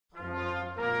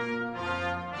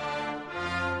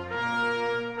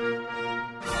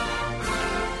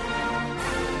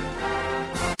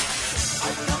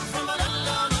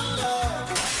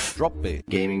Drop Bear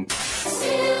Gaming.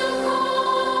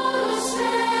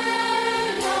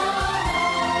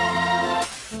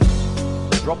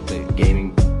 Drop Bear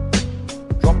Gaming.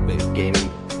 Drop Bear Gaming.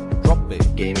 Drop Bear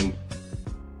Gaming.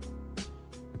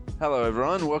 Hello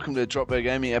everyone, welcome to Drop Bear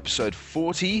Gaming episode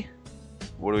 40.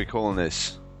 What are we calling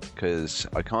this? Because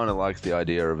I kind of like the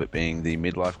idea of it being the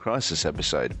midlife crisis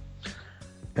episode.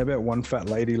 How about one fat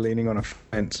lady leaning on a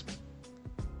fence?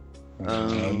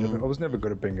 I was never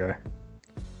good at bingo.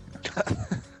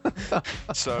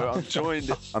 So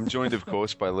I'm joined of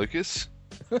course by Lucas.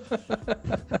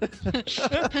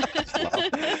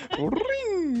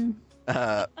 Ring!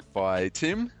 By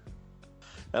Tim.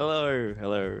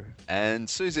 Hello. And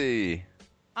Susie.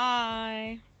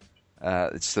 Hi.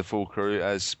 It's the full crew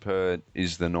as per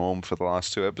is the norm for the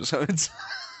last two episodes.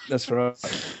 That's right.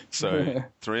 So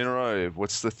 3 in a row.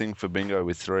 What's the thing for bingo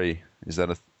with 3? Is that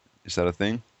a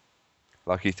thing?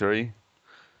 Lucky 3?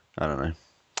 I don't know.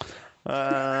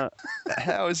 How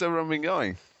has everyone been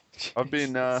going? I'm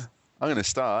going to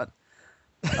start.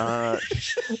 I'm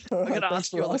going to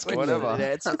ask you all the questions Whatever. and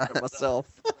answer for myself.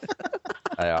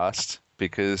 I asked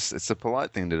because it's a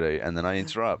polite thing to do, and then I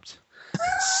interrupt.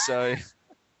 So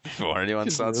before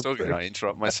anyone starts talking, I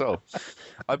interrupt myself.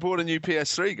 I bought a new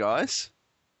PS3, guys.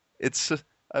 It's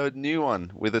a new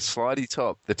one with a slidey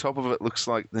top. The top of it looks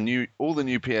like all the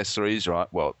new PS3s, right?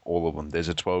 Well, all of them. There's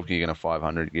a 12 gig and a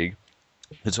 500 gig.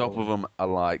 The top of them are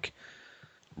like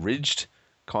ridged,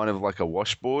 kind of like a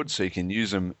washboard, so you can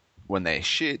use them when they're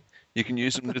shit. You can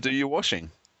use them to do your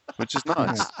washing, which is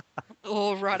nice.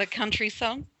 Or write a country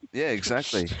song. Yeah,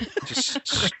 exactly. Just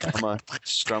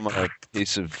strum a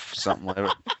piece of something,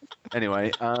 whatever.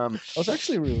 Anyway, I was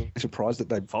actually really surprised that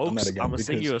they done that Folks, again. I'm going to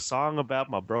sing you a song about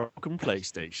my broken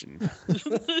PlayStation.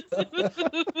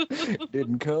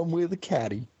 Didn't come with a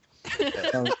caddy.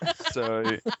 so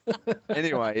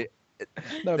anyway,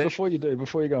 No, before you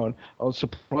go on, I was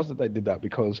surprised that they did that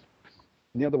because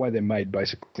the other way they're made,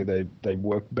 basically, they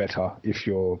work better if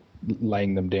you're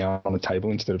laying them down on a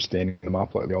table instead of standing them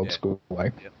up like the old school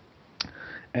way. Yep.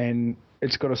 And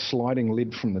it's got a sliding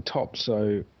lid from the top,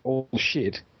 so all the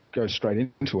shit goes straight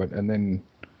into it and then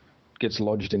gets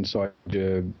lodged inside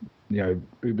your,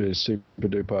 uber super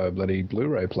duper bloody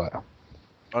Blu-ray player.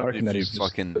 I reckon reckon that if is you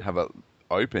just- fucking have it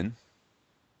open.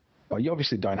 Well, you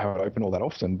obviously don't have it open all that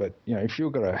often, but if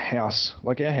you've got a house,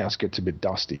 like our house gets a bit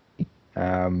dusty,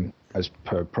 as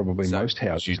per probably So most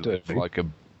houses you do. live like a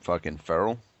fucking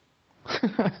feral.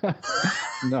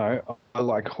 No, I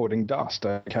like hoarding dust,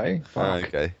 okay? Fuck.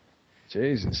 Okay.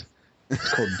 Jesus.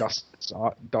 It's called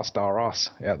Dust R Us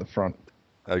out the front.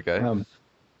 Okay.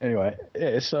 Anyway,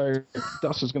 yeah, so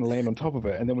dust is going to land on top of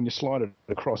it, and then when you slide it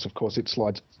across, of course, it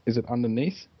slides, is it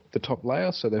underneath the top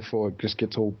layer? So therefore it just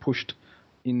gets all pushed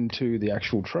into the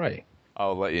actual tray.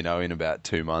 I'll let you know in about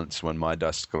 2 months when my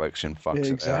dust collection fucks Yeah, it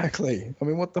out. exactly. I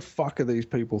mean, what the fuck are these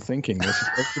people thinking? They're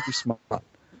supposed to be smart.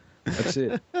 That's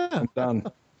it. I'm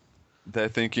done. They're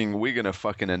thinking we're going to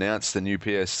fucking announce the new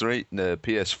PS3, the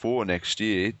PS4 next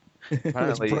year.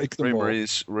 Apparently, break them rumor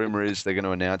all. is they're going to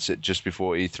announce it just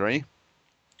before E3,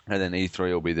 and then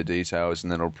E3 will be the details,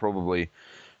 and then it'll probably,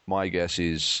 my guess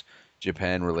is,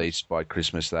 Japan released by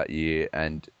Christmas that year,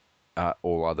 and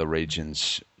all other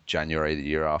regions January the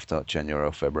year after, January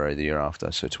or February the year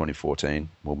after. So 2014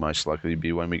 will most likely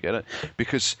be when we get it,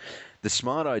 because the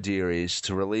smart idea is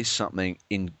to release something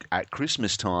at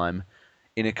Christmas time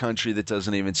in a country that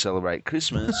doesn't even celebrate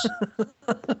Christmas,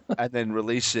 and then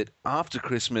release it after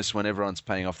Christmas when everyone's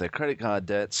paying off their credit card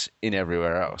debts in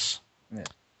everywhere else. Yeah.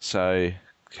 So,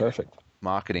 Perfect.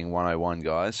 marketing 101,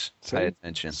 guys. See? Pay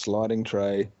attention. Sliding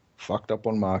tray, fucked up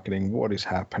on marketing. What is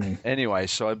happening? Anyway,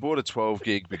 so I bought a 12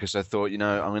 gig because I thought, I'm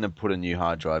going to put a new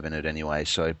hard drive in it anyway.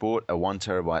 So I bought a 1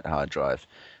 terabyte hard drive.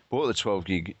 Bought the 12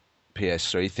 gig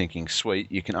PS3 thinking, sweet,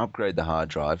 you can upgrade the hard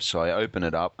drive. So I open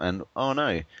it up and, oh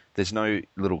no, there's no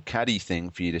little caddy thing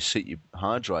for you to sit your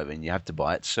hard drive in. You have to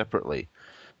buy it separately,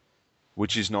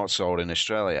 which is not sold in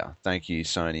Australia. Thank you,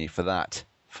 Sony, for that.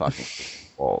 Fucking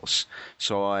balls.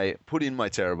 So I put in my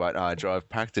terabyte hard drive,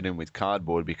 packed it in with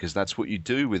cardboard because that's what you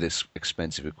do with this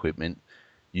expensive equipment.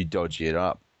 You dodge it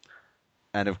up.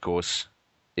 And of course,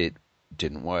 it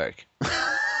didn't work.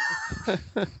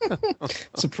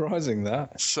 Surprising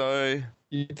that. So,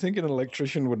 You'd think an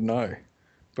electrician would know,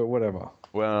 but whatever.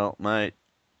 well, mate,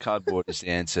 cardboard is the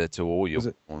answer to all your Was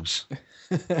it- problems.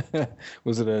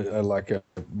 Was it a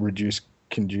reduced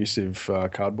conducive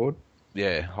cardboard?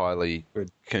 Yeah, highly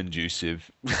Good. conducive.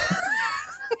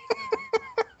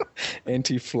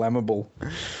 Anti-flammable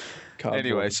cardboard.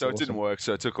 Anyway, That's so it didn't awesome. work,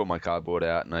 so I took all my cardboard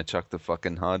out and I chucked the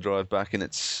fucking hard drive back in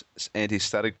its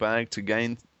anti-static bag to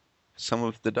gain some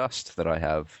of the dust that I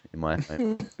have in my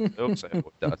home. I also have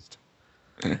dust.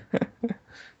 There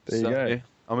you go.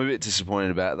 I'm a bit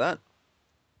disappointed about that,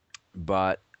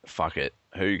 but fuck it.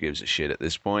 Who gives a shit at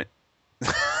this point?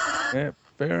 Yeah,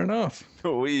 fair enough.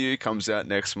 Wii U comes out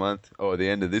next month or the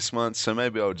end of this month, so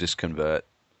maybe I'll just convert.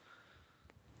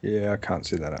 Yeah, I can't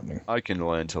see that happening. I can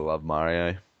learn to love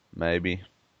Mario, maybe.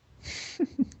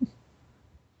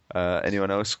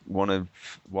 Anyone else want to,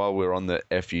 while we're on the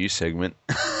FU segment,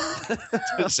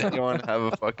 does anyone have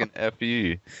a fucking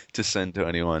FU to send to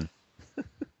anyone?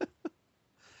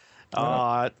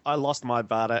 I lost my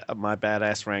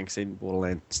badass ranks in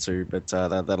Borderlands 2, but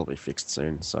that'll be fixed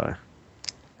soon. So,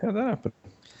 How'd that happen?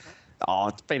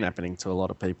 it's been happening to a lot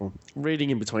of people. Reading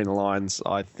in between the lines,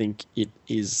 I think it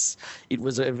was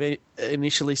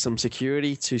initially some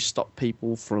security to stop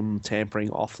people from tampering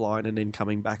offline and then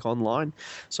coming back online.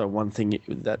 So one thing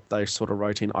that they sort of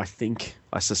wrote in, I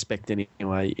suspect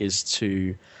anyway, is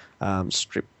to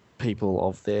strip people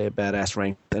of their badass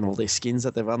rank and all their skins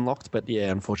that they've unlocked. But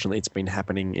yeah, unfortunately, it's been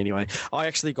happening anyway. I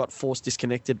actually got forced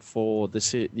disconnected for the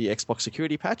Xbox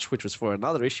security patch, which was for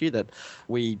another issue that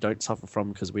we don't suffer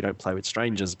from because we don't play with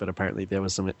strangers. But apparently, there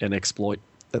was an exploit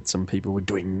that some people were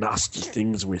doing nasty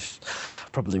things with,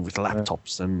 probably with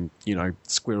laptops and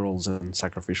squirrels and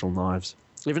sacrificial knives.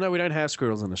 Even though we don't have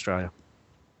squirrels in Australia.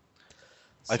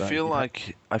 I feel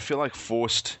like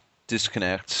forced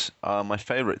disconnects are my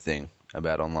favorite thing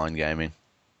about online gaming.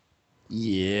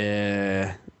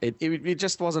 Yeah, it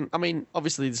just wasn't. I mean,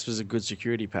 obviously this was a good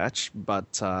security patch,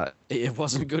 but it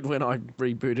wasn't good when I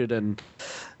rebooted and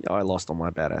I lost all my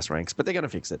badass ranks. But they're going to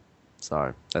fix it,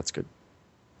 so that's good.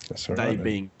 That's all They right.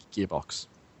 being Gearbox.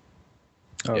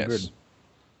 Oh, Yes. good.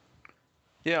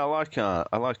 Yeah, I like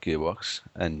Gearbox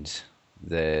and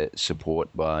their support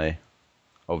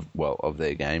of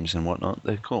their games and whatnot.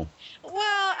 They're cool.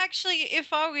 Well, actually,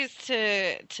 if I was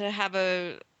to have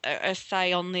a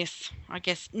say on this, I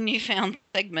guess, newfound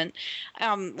segment,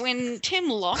 when Tim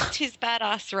lost his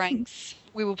badass ranks,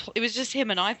 it was just him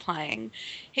and I playing.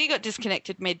 He got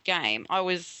disconnected mid-game. I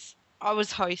was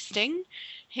hosting.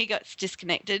 He got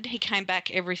disconnected. He came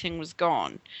back. Everything was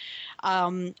gone.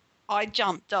 I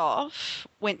jumped off,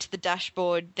 went to the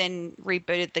dashboard, then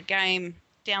rebooted the game,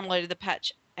 downloaded the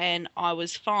patch, and I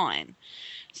was fine.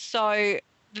 So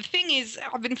the thing is,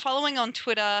 I've been following on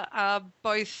Twitter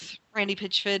both Randy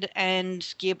Pitchford and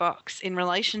Gearbox in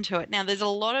relation to it. Now, there's a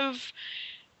lot of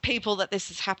people that this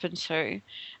has happened to.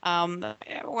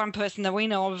 One person that we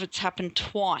know of, it's happened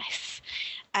twice.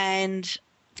 And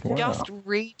Wow. just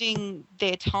reading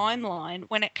their timeline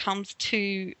when it comes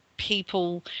to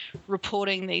people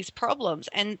reporting these problems,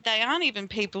 and they aren't even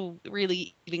people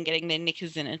really even getting their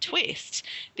knickers in a twist.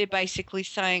 They're basically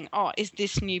saying, oh, is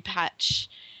this new patch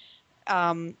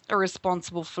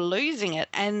responsible for losing it?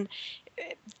 And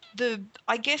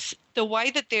I guess the way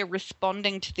that they're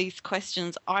responding to these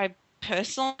questions, I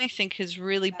personally think is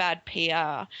really bad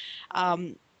PR,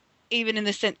 even in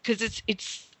the sense, because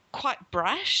it's quite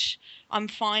brash. I'm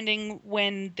finding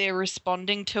when they're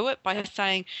responding to it by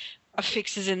saying a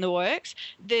fix is in the works.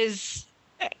 There's,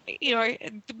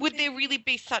 would there really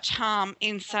be such harm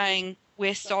in saying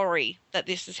we're sorry that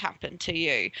this has happened to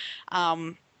you,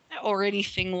 or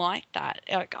anything like that?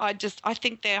 I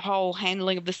think their whole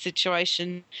handling of the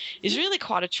situation is really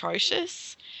quite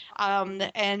atrocious.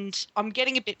 And I'm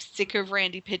getting a bit sick of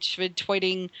Randy Pitchford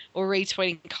tweeting or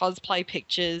retweeting cosplay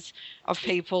pictures of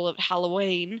people at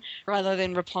Halloween rather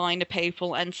than replying to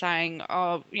people and saying,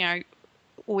 oh,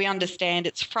 we understand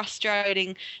it's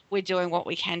frustrating. We're doing what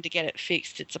we can to get it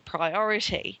fixed. It's a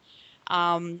priority.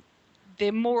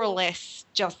 They're more or less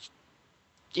just,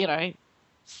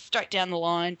 straight down the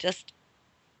line, just,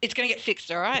 it's going to get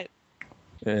fixed, all right?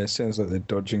 Yeah, it sounds like they're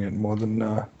dodging it more than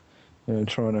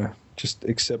trying to just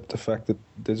accept the fact that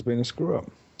there's been a screw-up.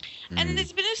 And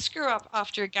there's been a screw-up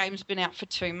after a game's been out for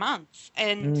 2 months.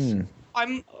 And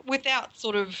I'm, without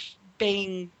sort of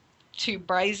being too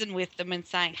brazen with them and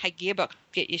saying, hey, Gearbox,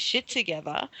 get your shit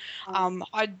together,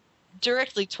 I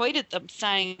directly tweeted them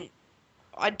saying,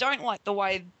 I don't like the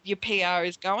way your PR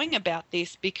is going about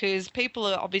this, because people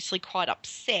are obviously quite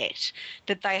upset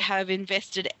that they have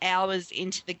invested hours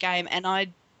into the game, and I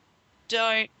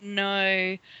don't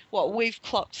know what we've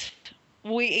clocked.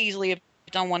 We easily have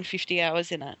done 150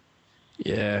 hours in it.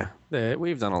 Yeah,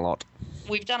 we've done a lot.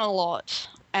 We've done a lot,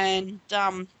 and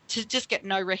to just get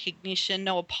no recognition,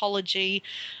 no apology,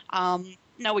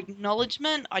 no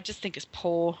acknowledgement, I just think is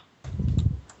poor.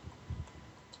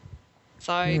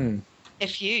 So,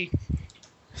 F you.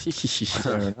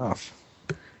 Fair enough.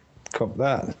 Cop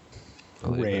that,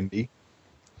 Believe it. Randy.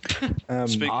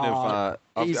 Speaking of,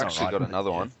 I've he's actually alright. got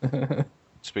another one.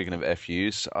 speaking of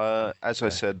FUs, as I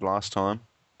said last time,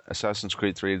 Assassin's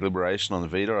Creed 3 Liberation on the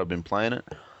Vita, I've been playing it.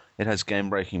 It has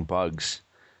game-breaking bugs.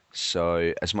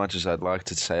 So as much as I'd like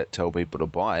to tell people to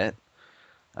buy it,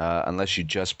 unless you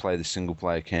just play the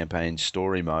single-player campaign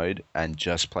story mode and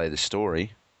just play the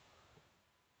story,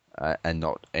 and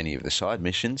not any of the side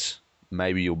missions,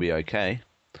 maybe you'll be okay.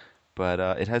 But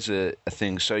it has a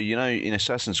thing. So, in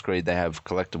Assassin's Creed, they have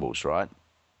collectibles, right?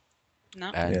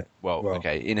 No. And, Yeah. well, Well.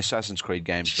 okay, in Assassin's Creed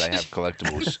games, they have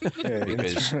collectibles. Yeah,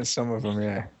 Because- some of them,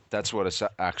 yeah. That's what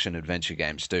action-adventure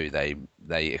games do.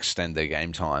 They extend their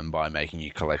game time by making you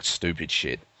collect stupid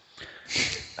shit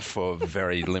for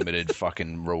very limited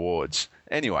fucking rewards.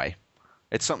 Anyway,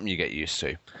 it's something you get used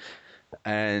to.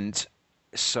 And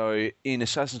so in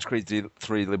Assassin's Creed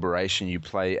 3 Liberation, you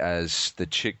play as the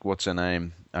chick, what's her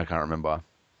name? I can't remember.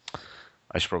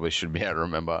 I probably should be able to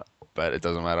remember, but it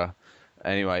doesn't matter.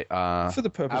 Anyway, For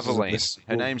the purposes of Aveline. this,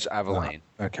 Her name's Aveline.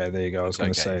 Okay, there you go. I was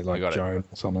going to Okay, say I like got it. Joan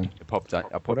or something. It popped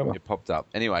up. Whatever. It popped up.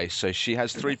 Anyway, so she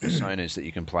has 3 personas that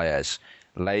you can play as: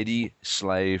 lady,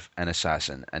 slave, and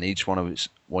assassin. And each one of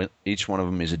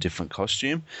them is a different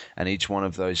costume, and each one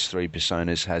of those 3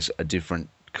 personas has a different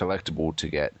collectible to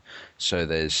get. So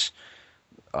there's,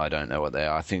 I don't know what they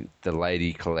are. I think the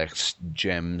lady collects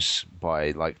gems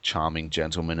by like charming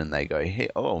gentlemen, and they go, "Hey,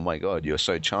 oh my god, you're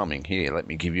so charming! Here, let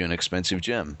me give you an expensive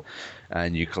gem."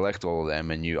 And you collect all of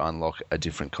them, and you unlock a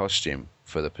different costume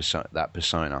for that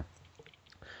persona.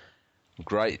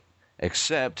 Great,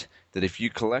 except that if you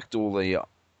collect all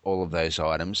of those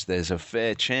items, there's a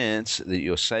fair chance that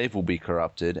your save will be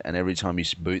corrupted, and every time you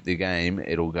boot the game,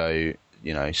 it'll go,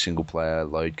 single player,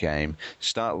 load game,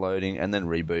 start loading, and then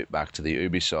reboot back to the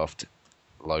Ubisoft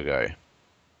logo.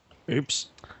 Oops.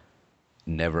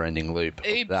 Never-ending loop.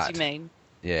 Oops, That. you mean?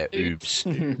 Yeah, oops.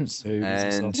 Oops,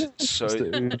 And so it's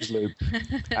the oops loop.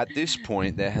 at this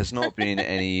point, there has not been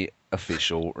any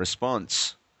official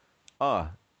response.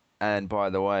 And by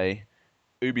the way,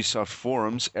 Ubisoft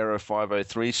forums error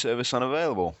 503 service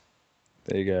unavailable.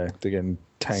 There you go. They're getting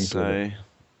tanked with it. So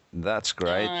that's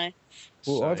great. Nice.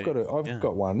 Well, So, I've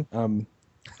got one. I'm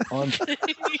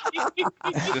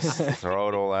Just throw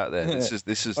it all out there. This is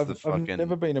the I've fucking.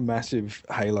 never been a massive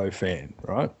Halo fan,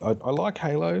 right? I like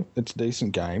Halo. It's a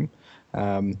decent game.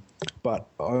 But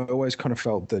I always kind of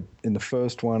felt that in the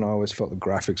first one, I always felt the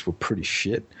graphics were pretty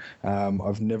shit.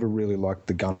 I've never really liked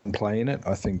the gunplay in it.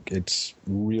 I think it's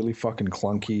really fucking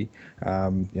clunky.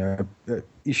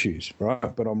 Issues,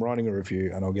 right? But I'm writing a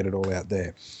review and I'll get it all out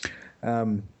there.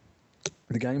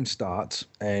 The game starts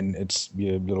and it's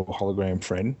your little hologram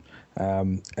friend,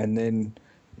 and then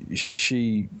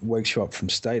she wakes you up from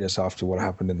status after what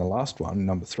happened in the last one,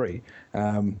 number 3,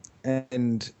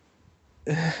 and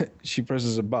she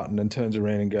presses a button and turns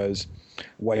around and goes,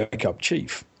 "Wake up,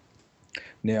 Chief."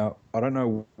 Now, I don't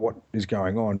know what is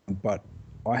going on, but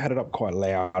I had it up quite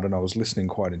loud and I was listening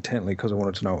quite intently because I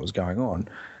wanted to know what was going on.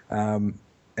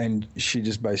 And she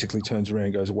just basically turns around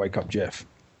and goes, "Wake up, Jeff."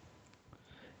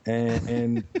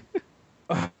 And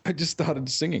I just started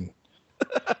singing.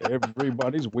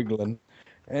 Everybody's wiggling.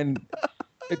 And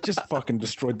it just fucking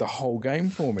destroyed the whole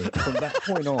game for me. From that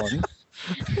point on,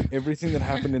 everything that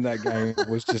happened in that game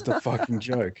was just a fucking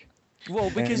joke.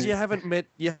 Well, because you haven't met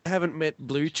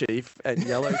Blue Chief and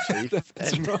Yellow Chief.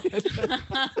 That's right.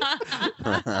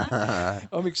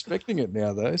 I'm expecting it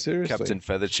now, though. Seriously. Captain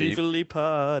Feather Chief, Chiefly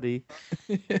party.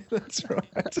 Yeah, that's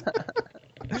right.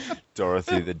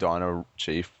 Dorothy the Dino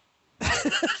Chief.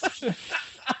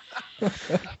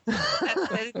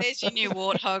 There's your new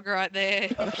warthog right there.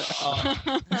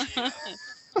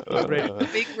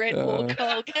 Big red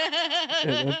warthog.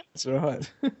 Yeah, that's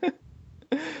right.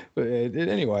 But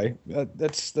anyway,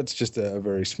 that's just a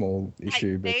very small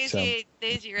issue. Hey,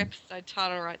 there's your episode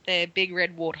title right there. Big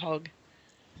red warthog.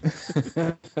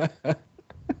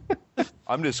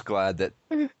 I'm just glad that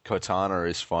Cortana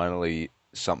is finally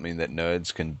something that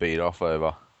nerds can beat off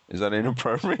over. Is that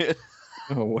inappropriate?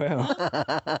 Oh wow!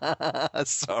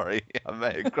 Sorry, I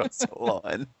may have crossed the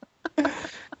line. But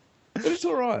it's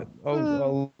all right.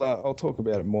 I'll talk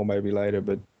about it more maybe later.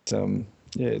 But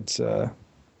it's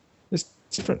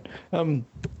different. I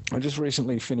just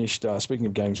recently finished. Speaking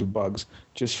of games with bugs,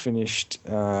 just finished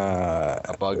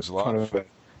A Bug's Life.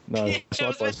 No, I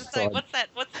was about to say, what's that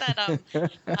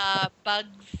Bugs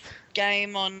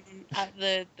game on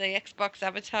the Xbox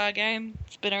Avatar game?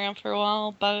 It's been around for a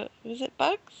while. Was it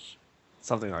Bugs?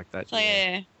 Something like that. So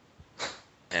yeah.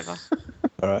 Whatever.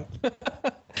 All right.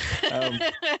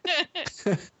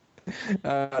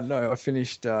 No, I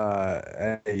finished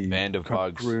a Band of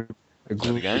Bugs. group Is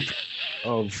that a game?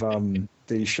 of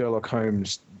the Sherlock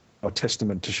Holmes, or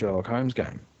Testament to Sherlock Holmes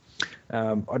game.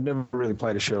 I'd never really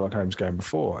played a Sherlock Holmes game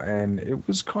before, and it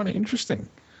was kind of interesting.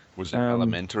 Was it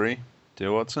elementary,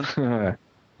 dear Watson?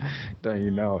 Don't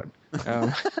you know it?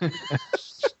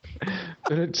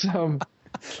 But it's I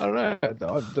don't know,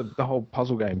 the whole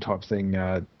puzzle game type thing.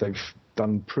 They've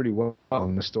done pretty well,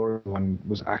 and the storyline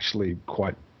was actually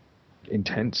quite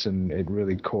intense, and it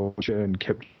really caught you and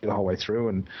kept you the whole way through,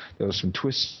 and there was some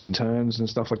twists and turns and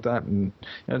stuff like that, and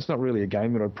it's not really a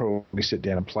game that I'd probably sit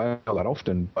down and play all that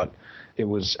often, but it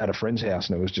was at a friend's house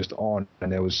and it was just on,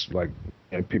 and there was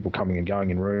people coming and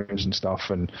going in rooms and stuff,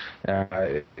 and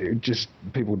it just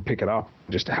people would pick it up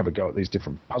just to have a go at these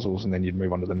different puzzles, and then you'd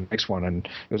move on to the next one, and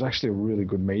it was actually a really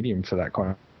good medium for that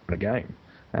kind of game.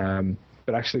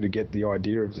 But actually to get the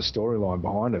idea of the storyline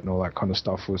behind it and all that kind of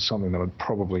stuff was something that I'd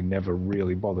probably never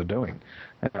really bother doing.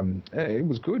 It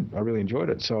was good. I really enjoyed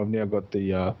it. So I've now got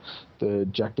the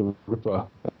Jack the Ripper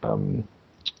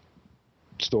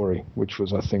story, which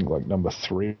was, I think, like number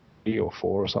 3 or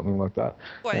 4 or something like that.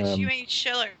 What, you mean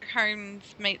Sherlock Holmes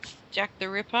meets Jack the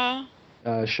Ripper?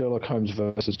 Sherlock Holmes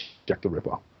versus Jack the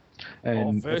Ripper.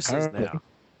 And versus now.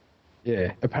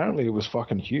 Yeah, apparently it was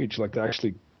fucking huge. Like, they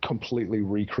actually completely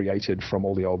recreated from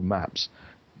all the old maps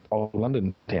old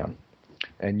London town,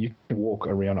 and you can walk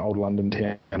around old London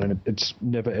town, and it's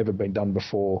never ever been done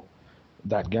before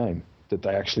that game, that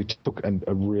they actually took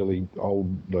a really old,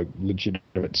 like,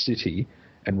 legitimate city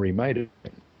and remade it.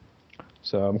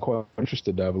 So I'm quite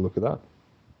interested to have a look at that.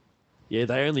 Yeah,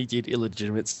 they only did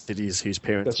illegitimate cities whose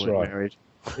parents That's weren't right. married.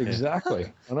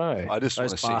 Exactly. I know. I just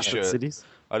want Those to bastard see cities.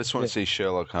 I just want to see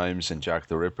Sherlock Holmes and Jack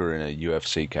the Ripper in a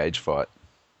UFC cage fight.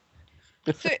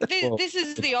 So this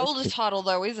is the older title,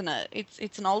 though, isn't it?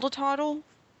 It's an older title.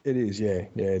 It is, yeah,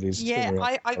 it is. It's Yeah, been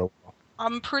around for a while.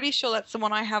 I'm pretty sure that's the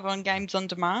one I have on Games on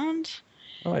Demand,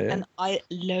 Oh yeah, and I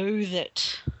loathe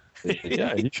it.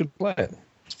 yeah. You should play it.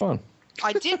 It's fun.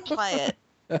 I did play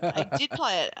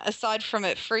it. Aside from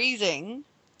it freezing,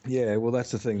 Yeah, well,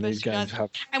 that's the thing. These But, games have.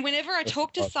 and whenever I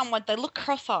talk to someone, they look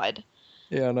cross-eyed.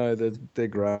 Yeah, I know they're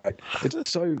great.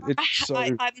 It's so. I'm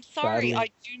sorry, badly I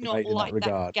do not made in that like that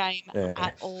regard. game Yeah.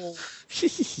 at all.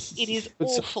 It is But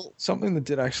awful. Something that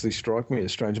did actually strike me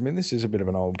as strange. I mean, this is a bit of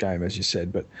an old game, as you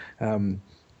said, but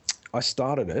I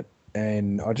started it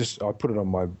and I put it on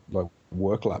my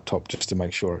work laptop just to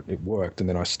make sure it worked, and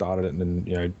then I started it and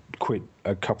then quit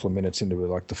a couple of minutes into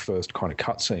the first kind of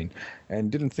cutscene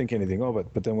and didn't think anything of it.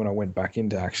 But then when I went back in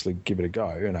to actually give it a go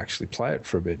and actually play it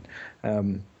for a bit.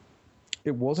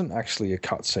 It wasn't actually a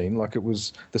cutscene. Like, it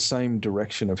was the same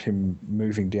direction of him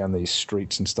moving down these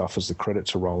streets and stuff as the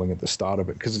credits are rolling at the start of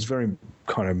it, because it's very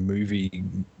kind of movie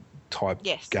type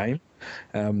game.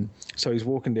 So he's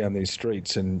walking down these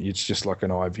streets, and it's just like an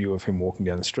eye view of him walking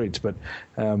down the streets. But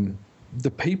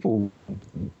the people,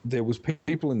 there was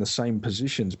people in the same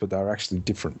positions, but they were actually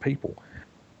different people,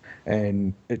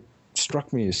 and it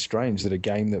struck me as strange that a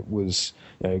game that was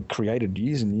created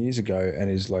years and years ago and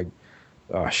is like,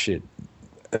 oh shit,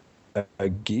 a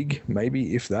gig,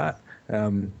 maybe, if that,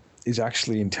 is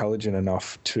actually intelligent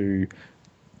enough to,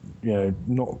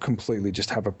 not completely just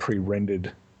have a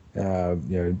pre-rendered,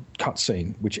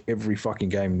 cutscene, which every fucking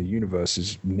game in the universe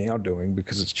is now doing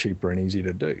because it's cheaper and easier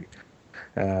to do.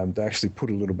 They actually put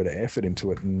a little bit of effort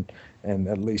into it and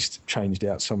at least changed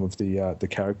out some of the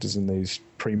characters in these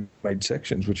pre-made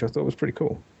sections, which I thought was pretty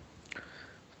cool.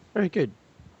 Very good.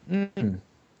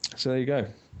 So there you go.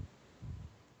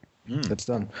 That's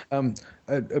done.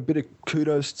 A bit of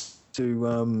kudos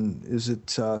to is it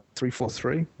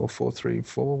 343 or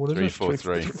 434? What is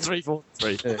 343.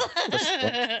 343. it?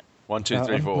 Yeah, 1, 2,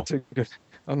 3, 4.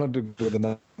 I'm not too good with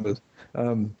the numbers.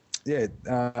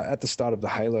 At the start of the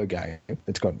Halo game,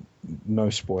 it's got no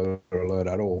spoiler alert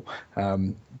at all.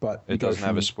 But It doesn't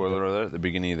have a spoiler alert at the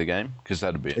beginning of the game, because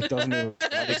that'd be It doesn't. Have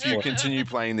a If you continue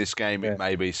playing this game, Yeah. it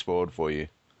may be spoiled for you.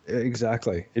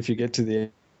 Exactly. If you get to the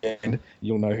end,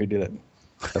 you'll know who did it.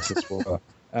 That's the spoiler.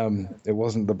 It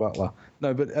wasn't the butler.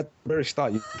 No, but at the very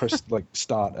start, you press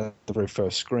start at the very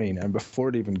first screen, and before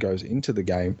it even goes into the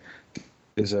game,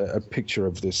 there's a picture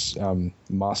of this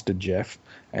Master Jeff,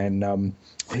 and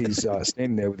he's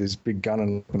standing there with his big gun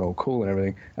and looking all cool and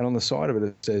everything. And on the side of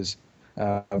it says,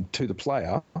 to the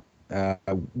player,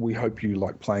 we hope you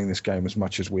like playing this game as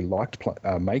much as we liked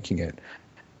making it.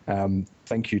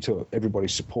 Thank you to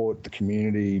everybody's support, the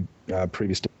community,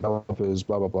 previous developers,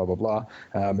 blah, blah, blah, blah, blah.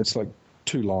 It's like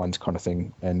 2 lines kind of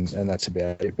thing, and that's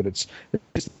about it. But it's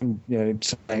just,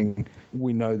 saying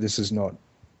we know this is not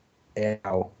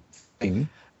our thing,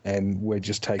 and we're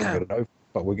just taking it over,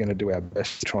 but we're going to do our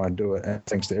best to try and do it. And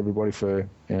thanks to everybody for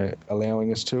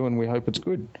allowing us to, and we hope it's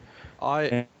good.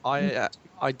 I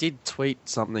did tweet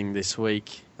something this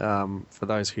week. For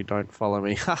those who don't follow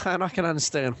me, and I can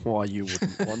understand why you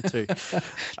wouldn't want to.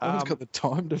 No one's got the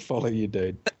time to follow you,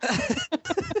 dude.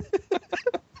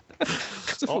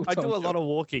 I do a lot of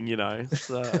walking,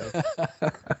 So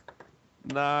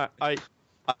no, I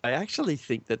actually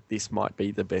think that this might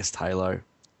be the best Halo.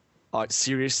 I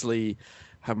seriously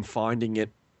am finding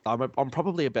it. I'm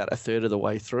probably about a third of the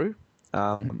way through.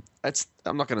 I'm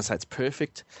not going to say it's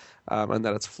perfect and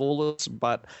that it's flawless,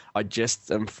 but I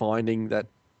just am finding that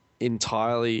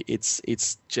entirely it's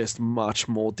just much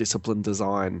more disciplined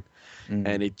design,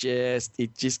 and it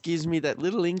just gives me that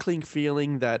little inkling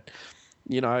feeling that,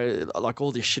 like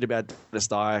all this shit about Dennis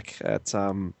Dyack at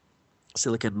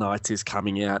Silicon Knights is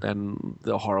coming out, and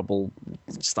the horrible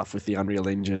stuff with the Unreal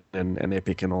Engine and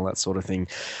Epic and all that sort of thing.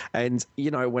 And,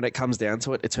 when it comes down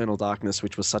to it, Eternal Darkness,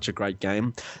 which was such a great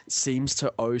game, seems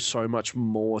to owe so much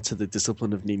more to the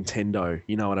discipline of Nintendo.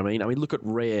 You know what I mean? Look at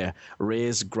Rare.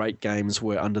 Rare's great games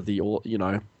were under the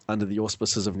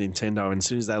auspices of Nintendo, and as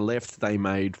soon as they left, they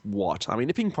made what?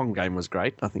 The ping pong game was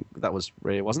great. I think that was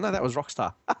Rare, wasn't it? That was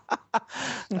Rockstar.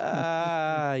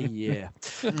 Yeah.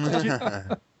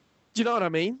 Do you know what I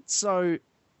mean? So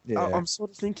yeah. I'm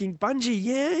sort of thinking, Bungie,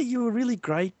 yeah, you were really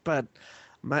great, but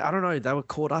mate, I don't know, they were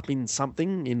caught up in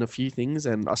something, in a few things,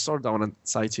 and I sort of don't want to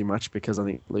say too much because I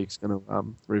think Luke's going to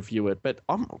review it, but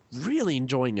I'm really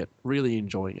enjoying it, Yeah,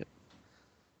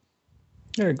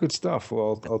 good stuff.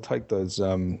 Well, I'll take those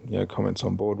comments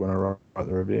on board when I write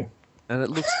the review. And it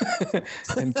looks...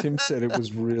 And Tim said it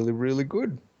was really, really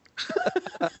good.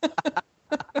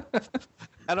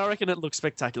 And I reckon it looks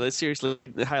spectacular. Seriously,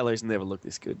 Halo's never looked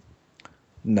this good.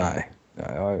 No,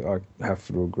 I have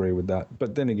to agree with that.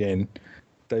 But then again,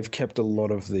 they've kept a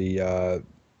lot of the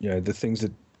the things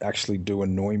that actually do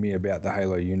annoy me about the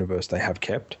Halo universe. They have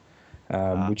kept,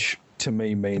 which to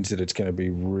me means that it's going to be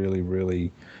really,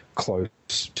 really close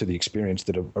to the experience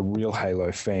that a real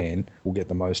Halo fan will get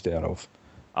the most out of.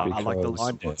 I like the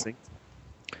line dancing.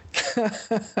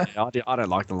 I don't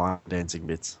like the line dancing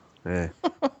bits. Yeah.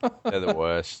 They're the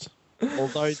worst.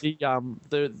 Although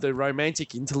the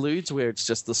romantic interludes where it's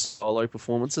just the solo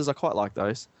performances, I quite like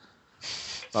those.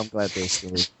 So I'm glad they're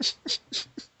still in.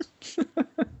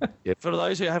 Yeah, for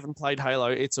those who haven't played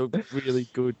Halo, it's a really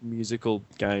good musical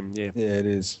game. Yeah, yeah, it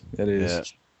is. It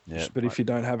is. Yeah. But if you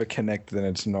don't have a Kinect, then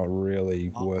it's not really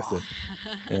worth it.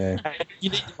 Yeah. You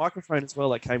need the microphone as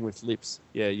well that came with lips.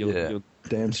 Yeah, you're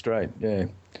damn straight. Yeah.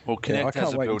 Well, Kinect I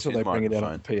can't wait until they bring it out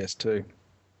on microphone. PS2.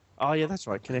 Oh yeah, that's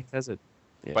right. Kinect has it.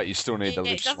 Yeah. But you still need the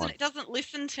lips one. It doesn't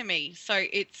listen to me, so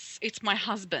it's my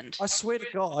husband. I swear to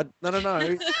God, no. The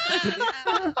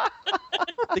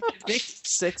Kinect's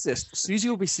sexist. Susie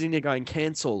will be sitting there going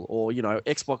cancel or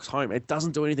Xbox Home. It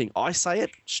doesn't do anything. I say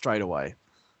it straight away.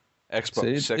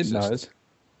 Xbox sexist. It knows.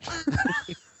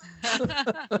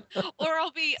 Or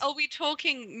I'll be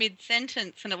talking mid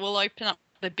sentence and it will open up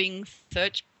the Bing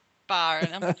search bar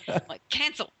and I'm like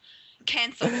cancel.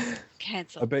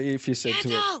 I bet you if you said to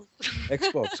it,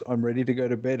 Xbox, I'm ready to go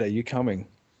to bed. Are you coming?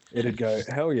 It'd go,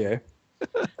 hell yeah.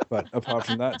 But apart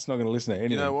from that, it's not going to listen to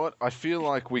anything. You know what? I feel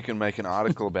like we can make an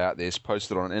article about this,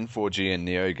 post it on N4G and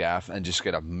NeoGAF, and just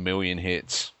get 1 million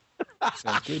hits.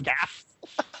 Sounds good. Gaff.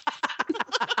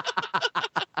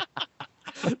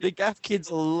 The Gaff kids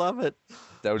will love it.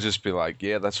 They'll just be like,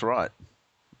 yeah, that's right.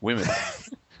 Women.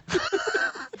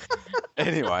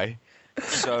 Anyway,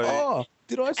 so... Oh,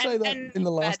 did I say that in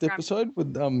the last episode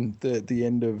with the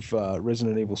end of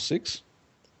Resident Evil 6?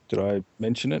 Did I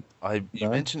mention it? You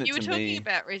mentioned it to me. You were talking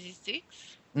about Resi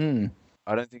 6?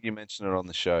 I don't think you mentioned it on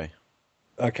the show.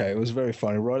 Okay, it was very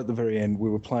funny. Right at the very end, we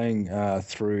were playing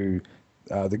through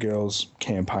the girls'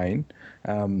 campaign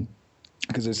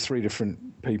because there's 3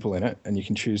 different people in it, and you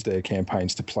can choose their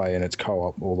campaigns to play, and it's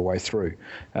co-op all the way through.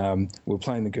 We're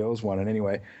playing the girls' one, and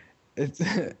anyway... It's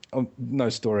no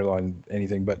storyline,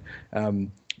 anything, but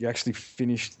you actually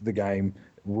finished the game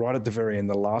right at the very end.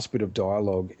 The last bit of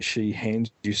dialogue, she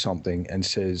hands you something and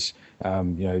says,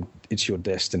 it's your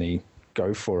destiny,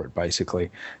 go for it,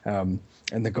 basically. And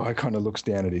the guy kind of looks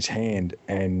down at his hand,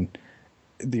 and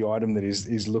the item that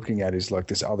he's looking at is like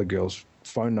this other girl's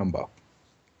phone number.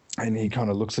 And he kind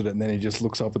of looks at it, and then he just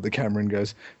looks up at the camera and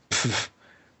goes,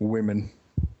 women.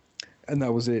 And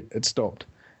that was it. It stopped.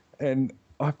 And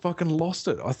I fucking lost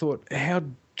it. I thought, how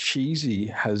cheesy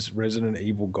has Resident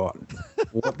Evil got?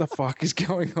 What the fuck is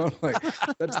going on? Like,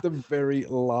 that's the very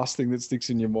last thing that sticks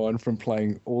in your mind from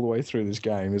playing all the way through this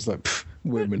game is like,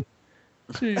 women.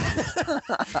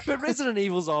 But Resident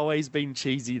Evil's always been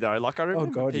cheesy though. Like I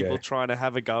remember people trying to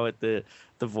have a go at the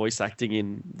voice acting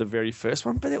in the very first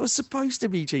one, but it was supposed to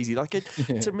be cheesy. Like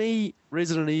to me,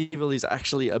 Resident Evil is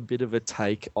actually a bit of a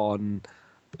take on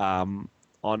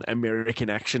American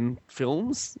action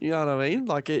films. You know what I mean?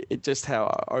 Like it just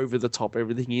how over the top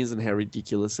everything is and how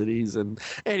ridiculous it is. And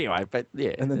anyway, but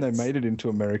yeah. And then they made it into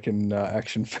American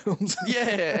action films.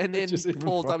 Yeah, and then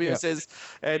Paul W. out. says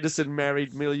Anderson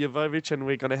married Mila Jovovich and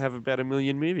we're going to have about 1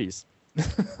 million movies.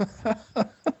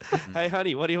 Hey,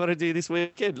 honey, what do you want to do this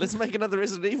weekend? Let's make another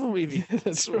Resident Evil movie.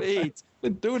 That's Sweet. Right.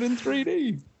 Let's do it in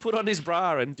 3D. Put on his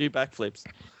bra and do backflips.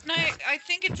 No, I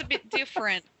think it's a bit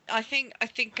different. I think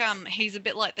he's a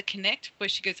bit like the Kinect, where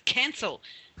she goes cancel,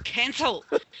 and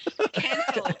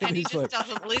he just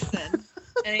doesn't listen,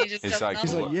 and he just does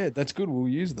He's like, yeah, that's good. We'll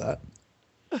use that.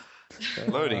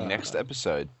 Loading next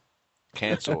episode.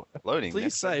 Cancel. Loading. Please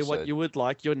next say episode. what you would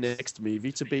like your next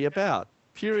movie to be about.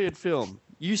 Period film.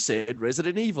 You said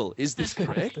Resident Evil. Is this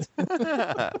correct?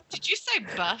 Did you say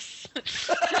bus?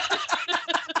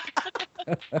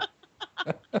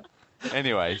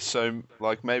 Anyway, so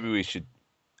like maybe we should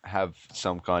have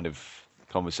some kind of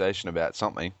conversation about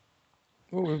something.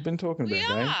 Well, we've been talking about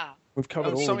game. We've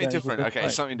covered all the something games different. we've Okay,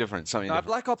 played. something different. Something No, different.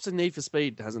 Black Ops and Need for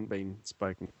Speed hasn't been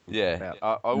spoken. Yeah, about.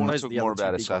 I want to Those are talk the more other two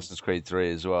about big Assassin's Creed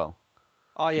 3 as well.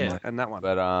 Oh yeah, and that one.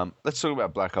 But let's talk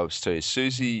about Black Ops 2.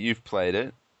 Susie, you've played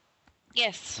it.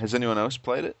 Yes. Has anyone else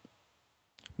played it?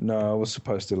 No, I was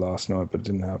supposed to last night, but it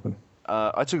didn't happen.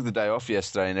 I took the day off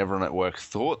yesterday, and everyone at work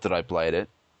thought that I played it,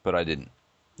 but I didn't.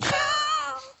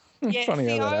 Yeah,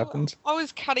 Funny how that happens. I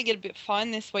was cutting it a bit fine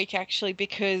this week actually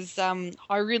because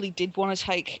I really did want to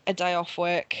take a day off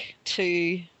work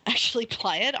to actually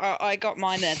play it. I got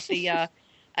mine at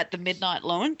the midnight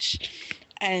launch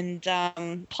and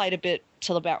played a bit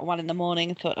till about 1 a.m.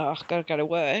 and thought, oh, I've got to go to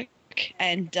work.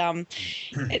 And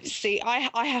see,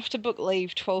 I have to book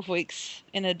leave 12 weeks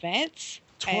in advance.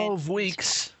 12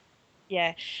 weeks?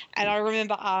 Yeah, and I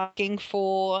remember asking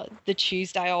for the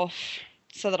Tuesday off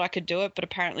so that I could do it, but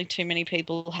apparently too many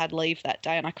people had leave that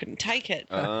day and I couldn't take it.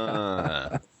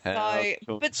 How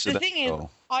But the thing is,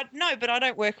 I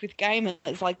don't work with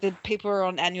gamers. Like the people are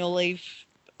on annual leave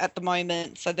at the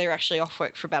moment, so they're actually off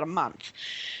work for about a month,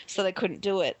 so they couldn't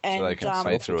do it. And so they can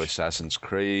play through Assassin's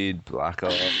Creed, Black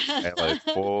Ops, Halo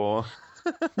 4.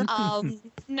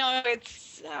 No,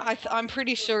 it's. I'm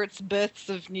pretty sure it's births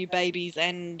of new babies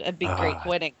and a big Greek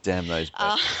wedding. Damn those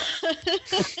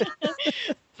births.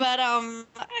 But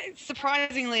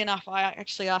surprisingly enough, I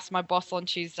actually asked my boss on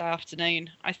Tuesday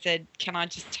afternoon. I said, "Can I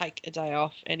just take a day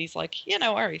off?" And he's like, "Yeah,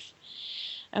 no worries."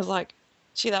 I was like,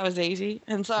 "Gee, that was easy."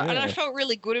 And so, and I felt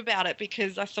really good about it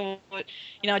because I thought,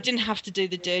 I didn't have to do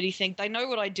the dirty thing. They know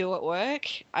what I do at work,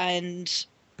 and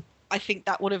I think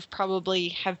that would have probably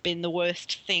have been the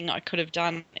worst thing I could have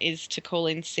done is to call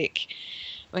in sick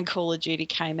when Call of Duty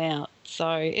came out. So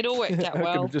it all worked out I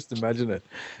well. can just imagine it.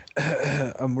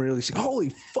 I'm really sick. Holy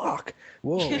fuck!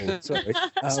 Whoa, sorry.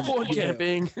 Sport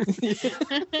camping.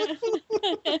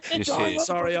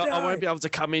 Sorry, I won't be able to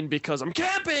come in because I'm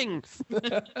camping.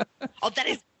 Oh, that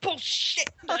is bullshit.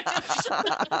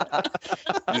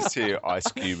 Just hear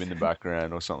Ice Cube in the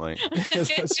background or something.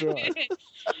 That's right.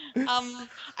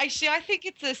 Actually, I think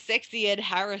it's a sexy Ed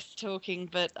Harris talking,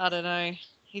 but I don't know.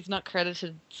 He's not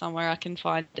credited somewhere. I can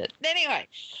find it. Anyway,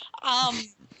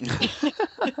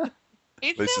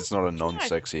 At least it's not a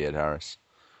non-sexy Ed Harris.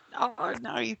 Oh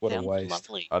no, he What a sounds waste.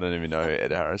 lovely. I don't even know who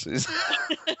Ed Harris is.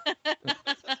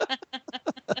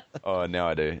 Oh, now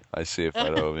I do. I see a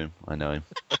photo of him. I know him.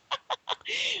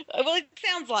 Well, it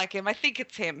sounds like him. I think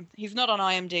it's him. He's not on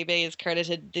IMDb as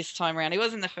credited this time around. He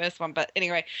was in the first one, but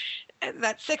anyway,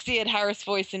 that sexy Ed Harris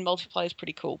voice in multiplayer is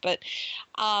pretty cool. But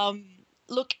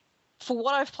look, for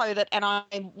what I've played it, and I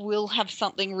will have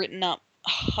something written up.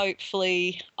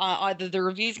 Hopefully, either the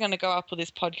review's going to go up or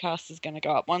this podcast is going to go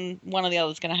up. One or the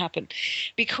other is going to happen,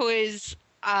 because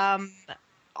I'm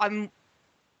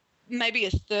maybe a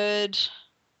third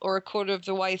or a quarter of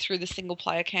the way through the single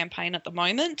player campaign at the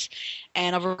moment,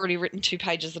 and I've already written 2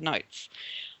 pages of notes.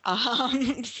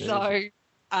 So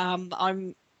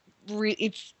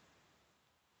it's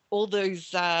all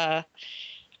those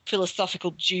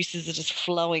philosophical juices are just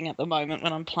flowing at the moment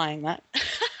when I'm playing that.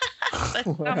 But,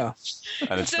 Wow.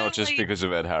 And it's not just because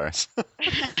of Ed Harris.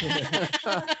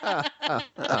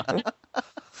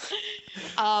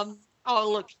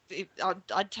 Oh, look,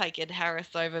 I'd take Ed Harris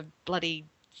over bloody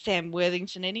Sam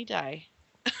Worthington any day.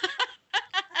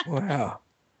 Wow.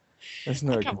 That's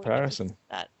no I can't believe I just comparison.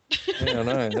 said Yeah, I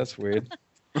know. That's weird.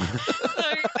 So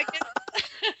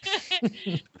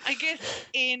I guess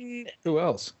in Who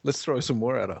else? Let's throw some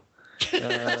more at her.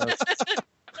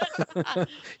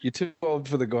 You're too old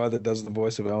for the guy that does the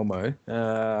voice of Elmo.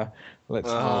 Let's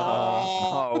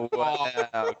Oh,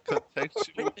 wow.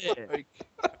 Contextual joke.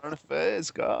 Current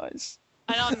affairs, guys.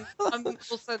 And I'm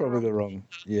also probably the wrong.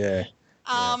 Yeah.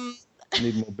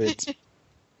 Need more bits.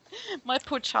 my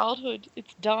poor childhood,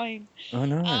 it's dying. I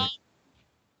know.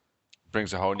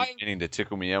 Brings a whole new meaning to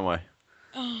Tickle Me Elmo.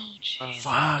 Oh, jeez.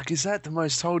 Fuck, is that the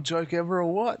most told joke ever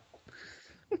or what?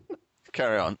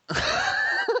 Carry on.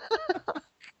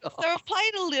 So I've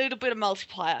played a little bit of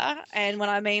multiplayer, and when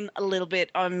I mean a little bit,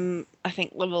 I'm, I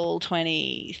think, level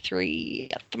 23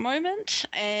 at the moment,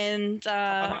 and...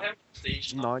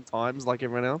 Prestige 9 times like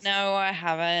everyone else. No, I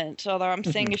haven't. Although I'm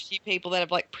seeing a few people that have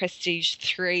like Prestige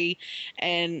 3,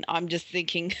 and I'm just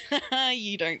thinking,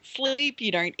 you don't sleep,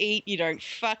 you don't eat, you don't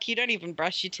fuck, you don't even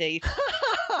brush your teeth.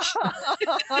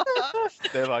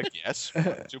 They're like, yes,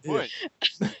 what's your point?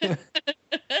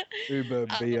 Uber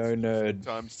BO nerd.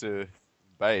 Times to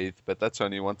bathe, but that's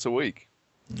only once a week.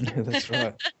 Yeah, that's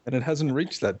right. And it hasn't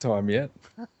reached that time yet.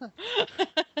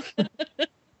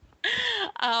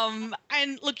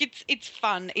 And look, it's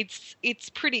fun. It's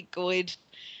pretty good.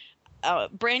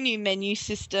 Brand new menu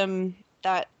system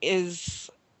that is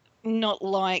not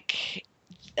like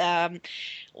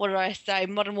what did I say?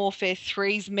 Modern Warfare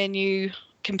 3's menu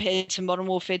compared to Modern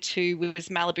Warfare 2 with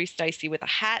Malibu Stacy with a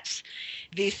hat.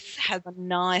 This has a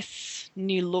nice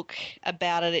new look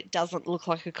about it. It doesn't look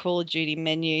like a Call of Duty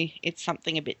menu. It's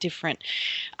something a bit different.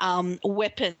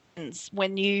 Weapons.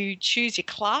 When you choose your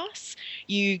class,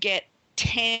 you get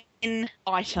 10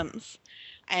 items.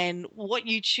 And what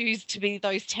you choose to be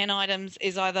those 10 items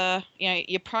is either,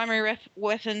 your primary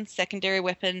weapon, secondary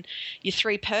weapon, your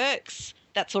 3 perks.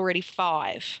 That's already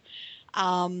 5.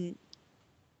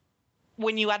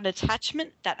 When you add an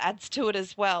attachment, that adds to it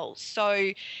as well.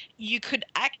 So you could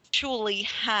actually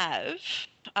have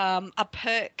a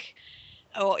perk,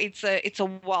 or it's a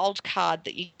wild card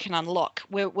that you can unlock,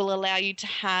 where it will allow you to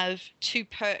have 2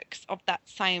 perks of that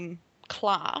same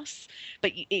class,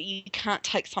 but you can't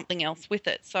take something else with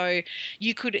it. So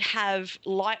you could have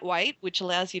lightweight, which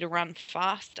allows you to run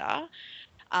faster,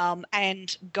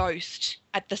 and ghost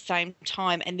at the same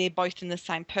time, and they're both in the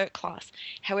same perk class.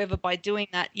 However, by doing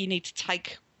that, you need to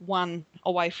take one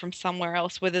away from somewhere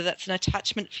else, whether that's an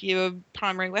attachment for your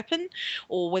primary weapon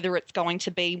or whether it's going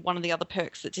to be one of the other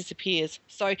perks that disappears.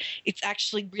 So it's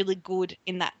actually really good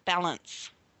in that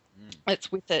balance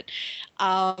that's with it.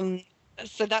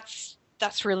 So that's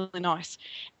really nice.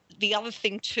 The other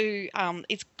thing too,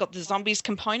 it's got the zombies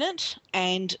component,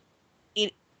 and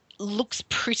it looks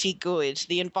pretty good.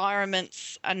 The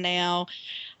environments are now,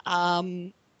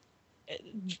 I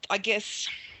guess,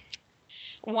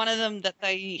 one of them that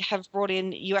they have brought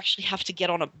in, you actually have to get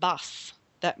on a bus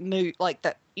that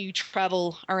you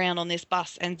travel around on this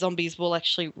bus, and zombies will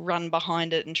actually run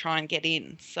behind it and try and get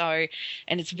in. So,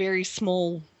 and it's very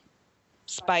small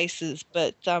spaces,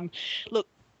 but look,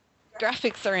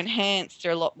 graphics are enhanced,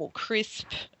 they're a lot more crisp,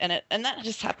 and that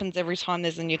just happens every time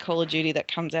there's a new Call of Duty that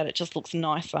comes out. It just looks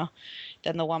nicer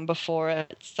than the one before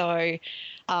it. So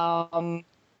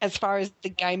as far as the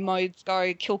game modes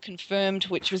go, Kill Confirmed,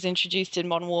 which was introduced in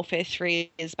Modern Warfare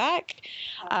 3, is back.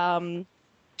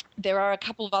 There are a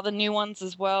couple of other new ones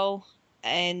as well,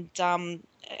 and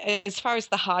as far as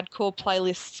the hardcore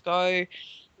playlists go,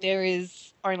 there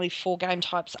is only 4 game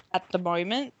types at the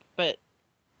moment, but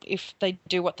if they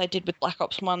do what they did with Black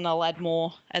Ops 1, they'll add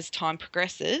more as time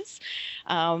progresses.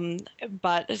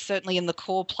 But certainly in the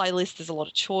core playlist, there's a lot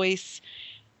of choice.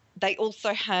 They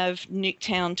also have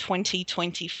Nuketown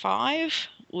 2025,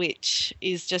 which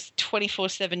is just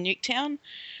 24/7 Nuketown,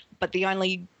 but the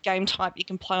only game type you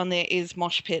can play on there is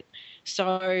Mosh Pit.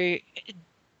 So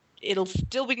it'll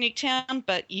still be Nuketown,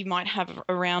 but you might have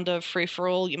a round of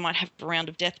free-for-all, you might have a round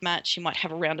of deathmatch, you might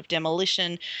have a round of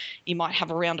demolition, you might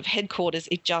have a round of headquarters.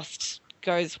 It just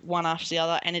goes one after the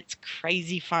other, and it's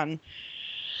crazy fun.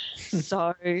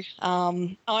 So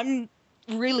I'm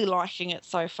really liking it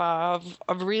so far.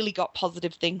 I've really got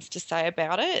positive things to say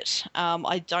about it.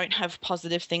 I don't have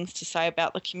positive things to say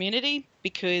about the community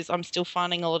because I'm still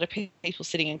finding a lot of people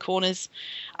sitting in corners.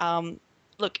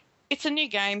 Look, it's a new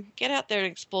game. Get out there and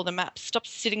explore the map. Stop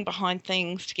sitting behind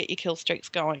things to get your kill streaks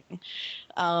going.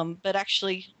 But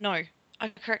actually, no, I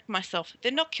correct myself.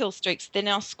 They're not kill streaks. They're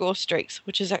now score streaks,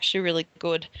 which is actually really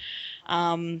good.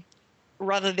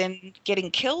 Rather than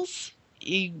getting kills,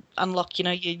 you unlock,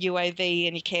 your UAV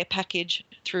and your care package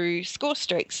through score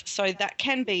streaks. So that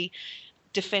can be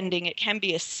defending. It can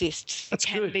be assists. That's it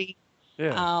can good. be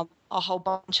a whole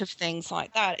bunch of things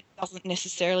like that. It doesn't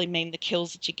necessarily mean the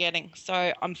kills that you're getting.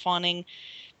 So I'm finding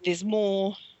there's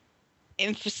more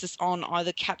emphasis on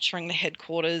either capturing the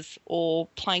headquarters or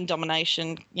playing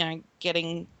domination,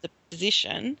 getting the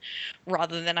position,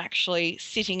 rather than actually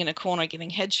sitting in a corner getting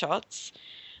headshots.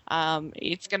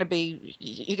 You're going to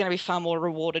be far more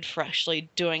rewarded for actually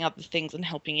doing other things and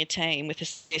helping your team with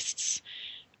assists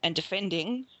and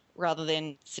defending, rather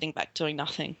than sitting back doing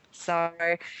nothing. So,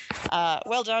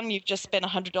 well done. You've just spent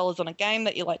 $100 on a game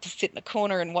that you like to sit in the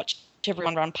corner and watch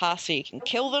everyone run past so you can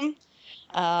kill them.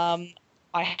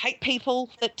 I hate people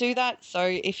that do that. So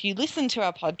if you listen to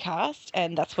our podcast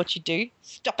and that's what you do,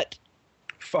 stop it.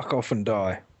 Fuck off and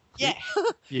die. Yeah.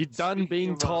 You're done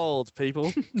being told,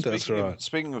 people. That's right.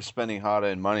 Speaking of spending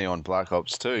hard-earned money on Black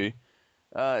Ops 2,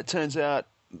 it turns out,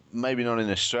 maybe not in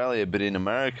Australia, but in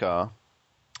America,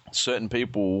 certain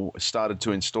people started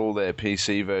to install their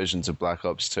PC versions of Black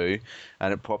Ops 2,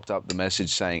 and it popped up the message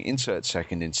saying, insert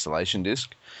second installation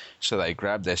disc. So they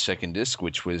grabbed their second disc,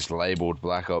 which was labeled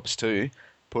Black Ops 2,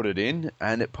 put it in,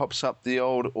 and it pops up the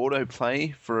old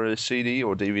autoplay for a CD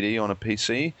or DVD on a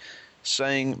PC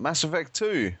saying Mass Effect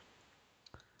 2.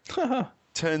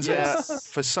 Turns out,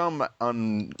 for some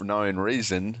unknown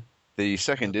reason, the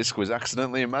second disc was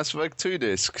accidentally a Mass Effect 2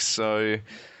 disc. So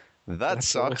that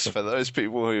sucks for those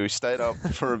people who stayed up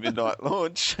for a midnight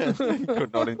launch and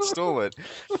could not install it.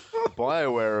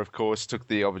 BioWare, of course, took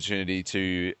the opportunity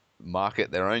to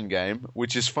market their own game,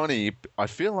 which is funny. I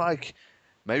feel like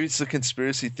maybe it's the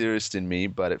conspiracy theorist in me,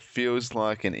 but it feels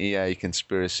like an EA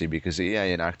conspiracy, because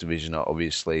EA and Activision are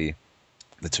obviously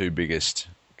the two biggest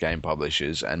game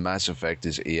publishers, and Mass Effect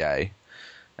is EA,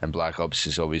 and Black Ops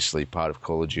is obviously part of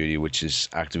Call of Duty, which is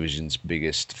Activision's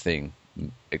biggest thing,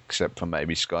 except for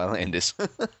maybe Skylanders.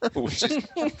 Which is,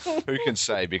 who can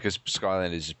say, because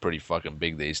Skylanders is pretty fucking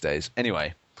big these days.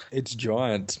 Anyway. It's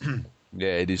giant.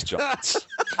 Yeah, it is giants.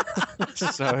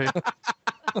 So,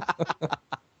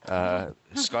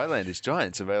 Skyland is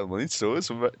Giants, available in stores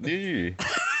near you.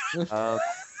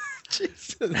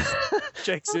 Jesus.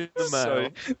 Checks in the mail.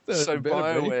 So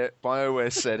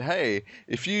BioWare said, hey,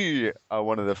 if you are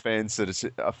one of the fans that is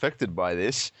affected by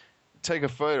this, take a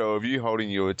photo of you holding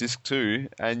your Disc 2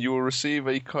 and you will receive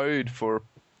a code for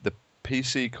the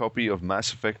PC copy of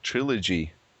Mass Effect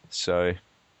Trilogy. So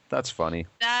that's funny.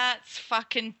 That's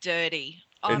fucking dirty.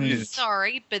 I'm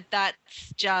sorry, but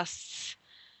that's just...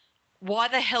 Why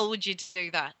the hell would you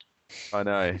do that? I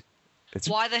know.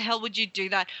 Why the hell would you do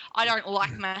that? I don't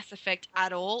like Mass Effect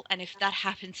at all, and if that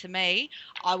happened to me,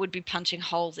 I would be punching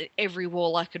holes in every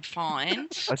wall I could find.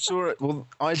 I saw it. Well,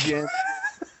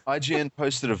 IGN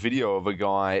posted a video of a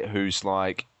guy who's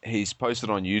like, he's posted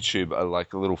on YouTube a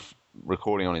little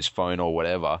recording on his phone or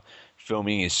whatever,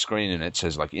 filming his screen, and it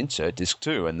says like insert disc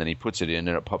 2, and then he puts it in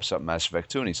and it pops up Mass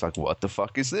Effect 2, and he's like, what the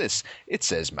fuck is this? It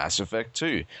says Mass Effect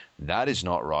 2. That is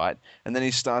not right. And then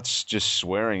he starts just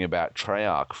swearing about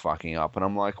Treyarch fucking up, and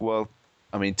I'm like, well,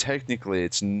 I mean, technically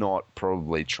it's not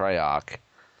probably Treyarch.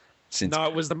 No,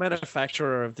 it was the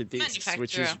manufacturer of the discs,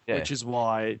 which is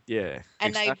why, yeah.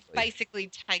 And they've basically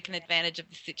taken advantage of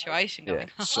the situation, going,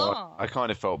 So I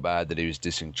kind of felt bad that he was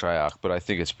dissing Treyarch, but I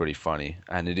think it's pretty funny.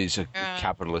 And it is a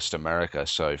capitalist America,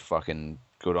 so fucking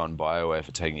good on BioWare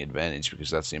for taking advantage, because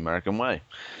that's the American way.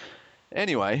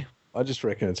 Anyway. I just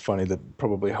reckon it's funny that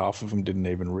probably half of them didn't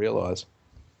even realise.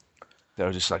 They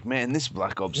were just like, man, this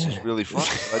Black Ops is really fun.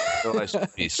 I didn't realize it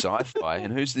would be sci-fi.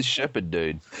 And who's this Shepard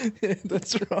dude? Yeah,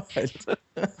 that's right.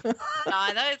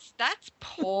 No, that's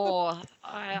poor.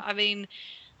 I mean,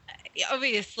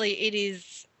 obviously it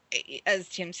is, as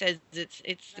Tim says,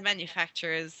 it's the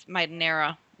manufacturers made an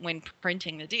error when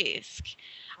printing the disc.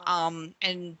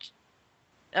 And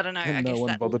I don't know. And I guess no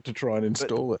one bothered to try and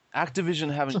install it.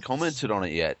 Activision haven't commented on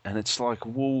it yet. And it's like,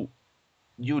 well...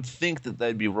 You would think that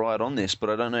they'd be right on this,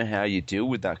 but I don't know how you deal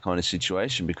with that kind of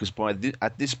situation, because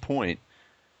at this point,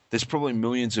 there's probably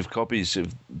millions of versions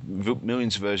of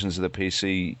the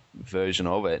PC version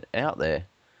of it out there.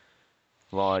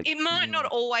 Like, it might not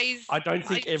always. I don't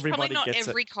think everybody gets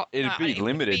it. It'd be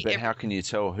limited, but how can you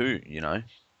tell who? You know.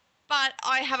 But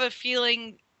I have a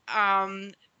feeling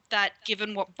that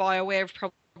given what BioWare have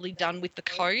probably done with the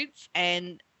codes,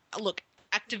 and look,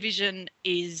 Activision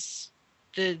is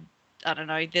I don't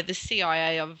know, they're the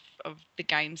CIA of the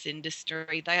games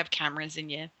industry. They have cameras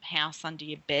in your house, under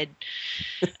your bed,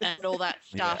 and all that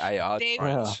stuff.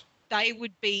 Yeah, they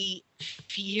would be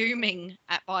fuming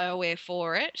at BioWare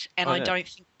for it, and I don't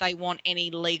think they want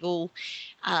any legal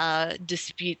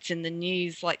disputes in the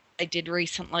news like they did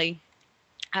recently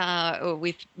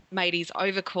with mateys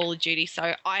over Call of Duty.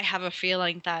 So I have a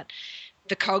feeling that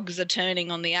the cogs are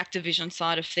turning on the Activision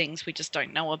side of things. We just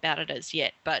don't know about it as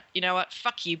yet. But you know what?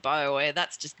 Fuck you, BioWare.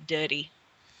 That's just dirty.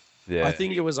 Yeah. I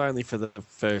think it was only for the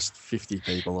first 50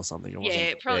 people or something. It Yeah,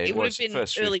 wasn't. probably Yeah, it it would was have the been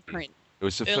first early 50. print. It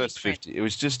was the Early first print. 50. It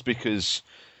was just because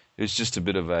it was just a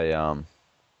bit of a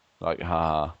like,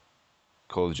 haha,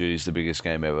 Call of Duty's the biggest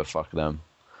game ever. Fuck them.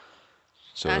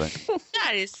 Sort of thing.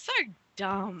 That is so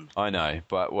dumb. I know,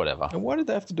 but whatever. And why did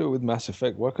they have to do it with Mass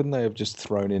Effect? Why couldn't they have just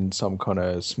thrown in some kind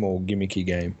of small gimmicky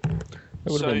game?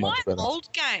 It would have So- been Why much an better.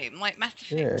 old game like Mass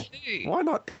Effect 2? Why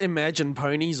not Imagine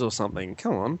Ponies or something?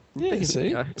 Come on. Yeah, You see?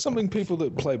 know. Something people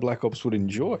that play Black Ops would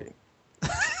enjoy.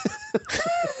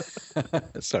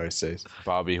 Sorry, Sis.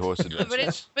 Barbie horse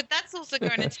adventures. But that's also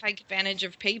going to take advantage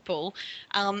of people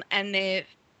and their,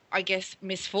 I guess,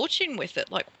 misfortune with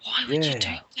it. Like, why would you do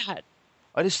Yeah. that?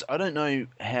 I don't know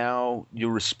how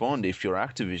you'll respond if you're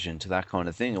Activision to that kind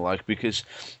of thing. Like, because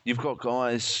you've got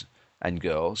guys and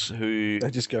girls who They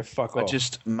just go, fuck are off.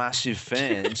 just massive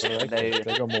fans. they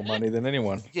got more money than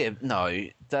anyone. Yeah, no,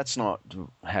 that's not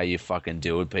how you fucking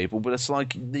deal with people. But it's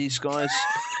like these guys,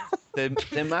 they're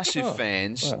massive Oh,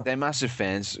 fans. wow. They're massive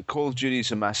fans. Call of Duty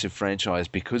is a massive franchise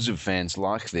because of fans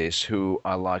like this who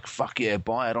are like, fuck yeah,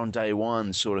 buy it on day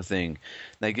one sort of thing.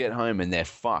 They get home and they're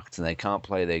fucked and they can't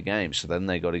play their game. So then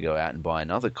they got to go out and buy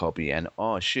another copy. And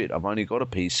oh shit, I've only got a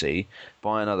PC.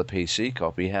 Buy another PC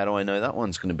copy. How do I know that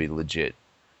one's going to be legit?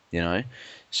 You know?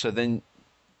 So then,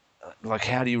 like,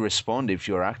 how do you respond if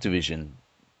you're Activision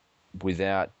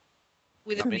without?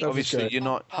 With I mean, They'll just obviously, go, you're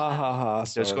not. Ha ha ha.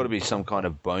 There's sorry. got to be some kind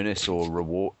of bonus or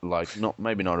reward, like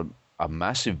maybe not a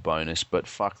massive bonus, but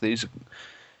fuck, these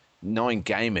knowing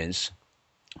gamers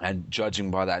and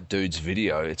judging by that dude's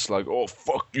video, it's like, oh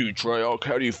fuck you, Treyarch,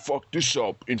 how do you fuck this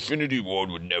up? Infinity Ward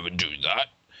would never do that.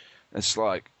 It's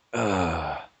like,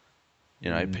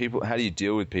 people. How do you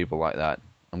deal with people like that?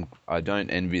 I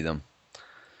don't envy them.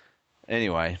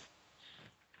 Anyway.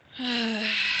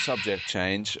 Subject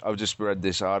change. I've just read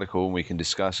this article and we can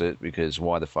discuss it because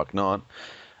why the fuck not?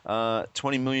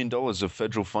 $20 million of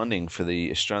federal funding for the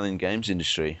Australian games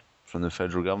industry from the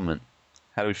federal government.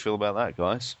 How do we feel about that,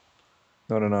 guys?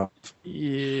 Not enough.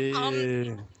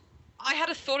 Yeah. I had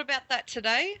a thought about that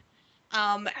today,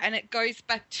 and it goes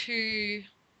back to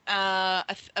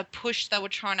a push they were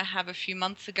trying to have a few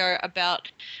months ago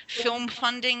about film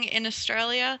funding in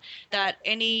Australia, that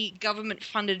any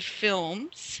government-funded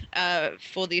films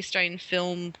for the Australian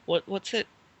film, what's it,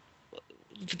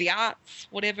 for the arts,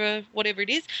 whatever it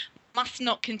is, must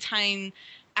not contain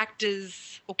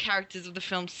actors or characters of the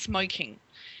film smoking.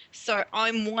 So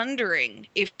I'm wondering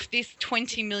if this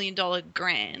 $20 million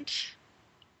grant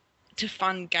to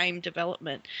fund game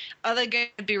development, are there going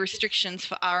to be restrictions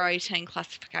for R18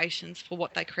 classifications for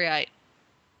what they create?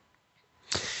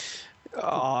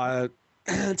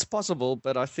 It's possible,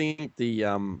 but I think the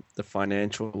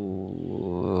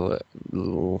financial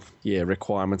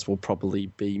requirements will probably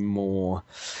be more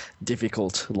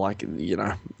difficult. Like,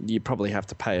 you probably have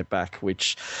to pay it back,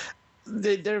 which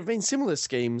there have been similar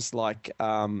schemes like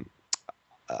I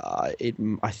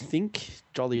think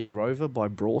Jolly Rover by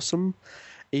Brawsome,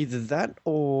 either that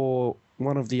or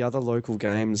one of the other local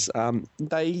games.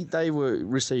 They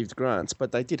received grants,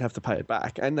 but they did have to pay it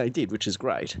back, and they did, which is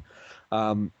great.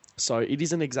 So it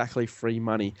isn't exactly free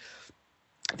money.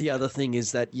 The other thing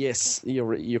is that, yes,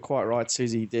 you're quite right,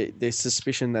 Susie. There's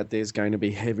suspicion that there's going to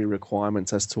be heavy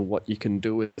requirements as to what you can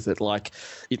do with it. Like,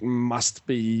 it must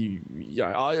be.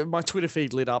 My Twitter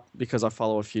feed lit up because I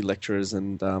follow a few lecturers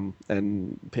and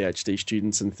PhD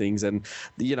students and things, and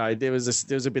there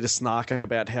was a bit of snark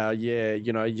about how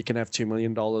you can have $2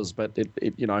 million, but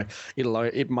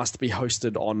it must be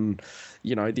hosted on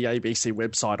the ABC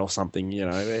website or something.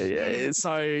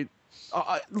 So.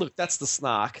 Look, that's the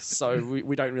snark. So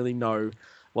we don't really know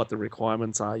what the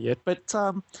requirements are yet. But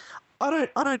I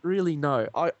don't really know.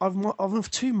 I'm of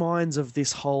two minds of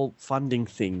this whole funding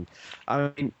thing.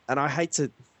 I mean, and I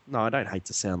don't hate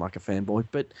to sound like a fanboy,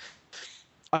 but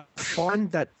I find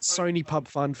that Sony Pub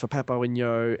Fund for Papo and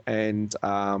Yo and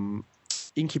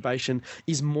incubation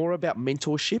is more about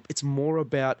mentorship. It's more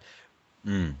about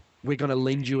we're going to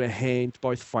lend you a hand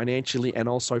both financially and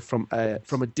also from a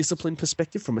discipline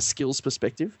perspective, from a skills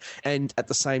perspective. And at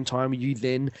the same time, you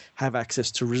then have access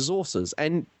to resources.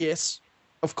 And yes,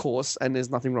 of course, and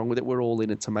there's nothing wrong with it. We're all in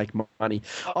it to make money.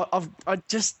 I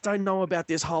just don't know about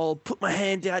this whole put my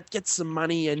hand out, get some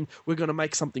money, and we're going to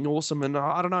make something awesome. And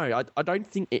I don't know. I don't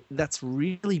think that's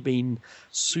really been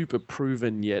super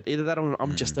proven yet. Either that or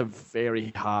I'm just a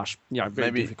very harsh, very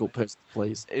difficult person to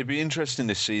please. It'd be interesting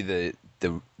to see the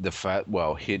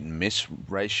hit and miss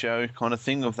ratio kind of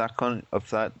thing of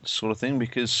that sort of thing,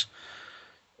 because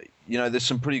there's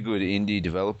some pretty good indie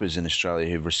developers in Australia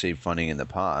who've received funding in the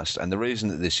past, and the reason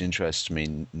that this interests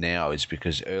me now is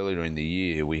because earlier in the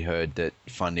year we heard that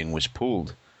funding was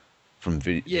pulled from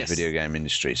the video game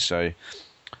industry. So,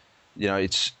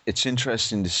 it's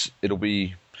interesting. It'll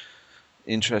be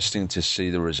interesting to see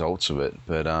the results of it.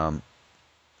 But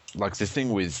like the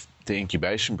thing with the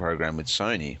incubation program with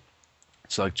Sony,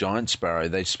 it's like Giant Sparrow.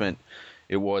 They spent.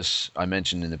 I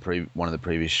mentioned in one of the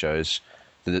previous shows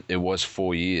that it was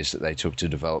 4 years that they took to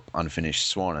develop Unfinished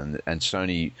Swan, and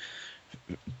Sony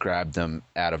grabbed them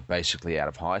basically out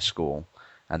of high school,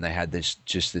 and they had this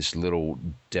little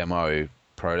demo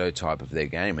prototype of their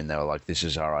game, and they were like, "This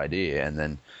is our idea," and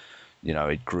then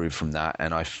it grew from that.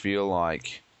 And I feel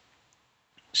like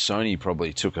Sony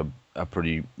probably took a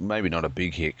pretty, maybe not a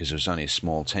big hit because it was only a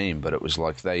small team, but it was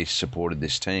like they supported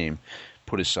this team,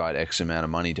 put aside X amount of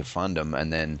money to fund them,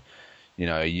 and then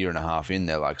a year and a half in,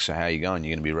 they're like, "So how you going?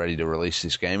 You're going to be ready to release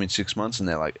this game in 6 months?" And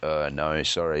they're like, "No,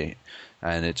 sorry."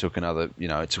 And it took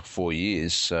it took 4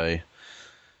 years. So,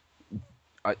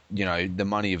 the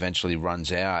money eventually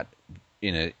runs out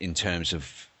in terms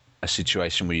of a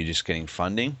situation where you're just getting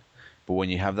funding. But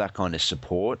when you have that kind of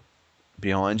support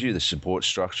behind you, the support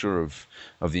structure of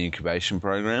the incubation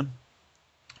program,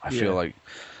 I feel like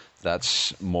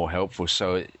that's more helpful.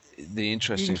 So the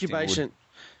interesting incubation.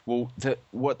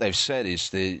 What they've said is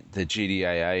the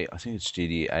GDAA, I think it's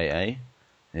GDAA,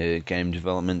 Game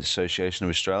Development Association of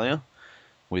Australia,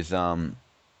 with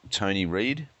Tony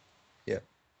Reid. Yeah.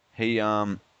 He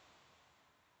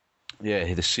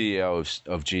the CEO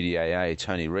of GDAA,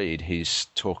 Tony Reid, he's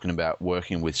talking about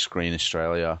working with Screen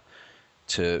Australia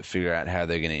to figure out how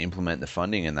they're going to implement the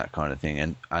funding and that kind of thing.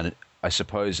 And I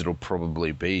suppose it'll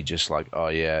probably be just like,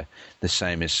 the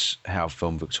same as how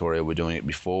Film Victoria were doing it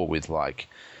before with like,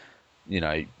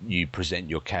 you present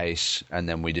your case and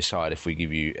then we decide if we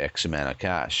give you X amount of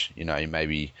cash.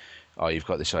 Maybe, you've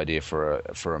got this idea for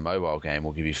a mobile game,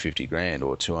 we'll give you $50,000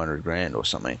 or $200,000 or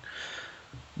something.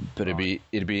 But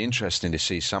it'd be interesting to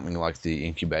see something like the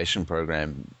incubation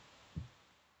program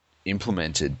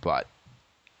implemented, but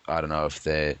I don't know if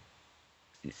they're,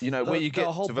 where you get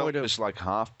developers like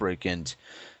Halfbrick and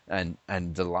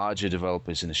the larger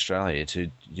developers in Australia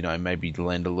to, maybe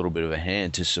lend a little bit of a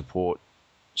hand to support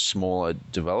smaller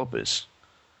developers.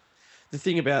 The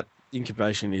thing about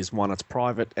incubation is, one, it's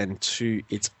private, and two,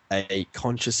 it's a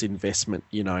conscious investment.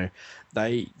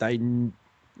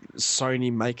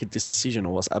 Sony make a decision,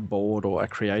 or a board or a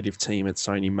creative team at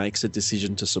Sony makes a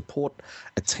decision to support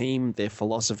a team, their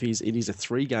philosophies. It is a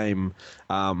 3-game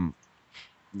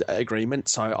agreement,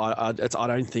 so I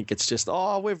don't think it's just,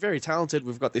 we're very talented,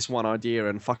 we've got this one idea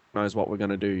and fuck knows what we're going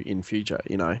to do in future,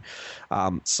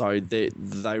 so they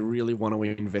really want to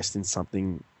invest in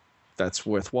something that's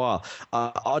worthwhile.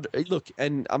 Look,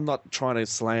 and I'm not trying to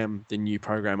slam the new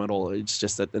program at all. It's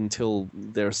just that until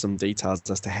there are some details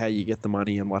as to how you get the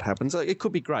money and what happens, it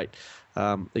could be great.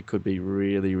 It could be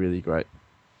really, really great.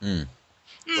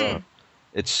 Well,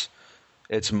 it's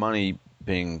money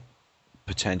being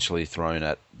potentially thrown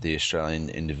at the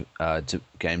Australian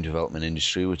game development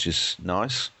industry, which is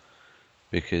nice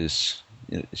because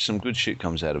some good shit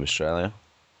comes out of Australia.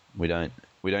 We don't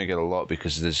get a lot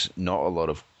because there's not a lot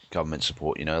of government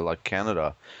support. Like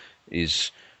Canada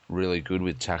is really good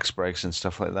with tax breaks and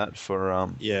stuff like that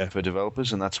for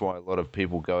developers, and that's why a lot of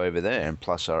people go over there. And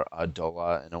plus our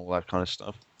dollar and all that kind of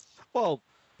stuff. Well,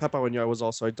 Papua New Guinea was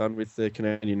also done with the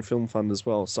Canadian Film Fund as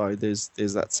well, so there's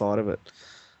that side of it.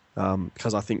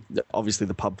 Because I think that obviously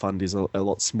the pub fund is a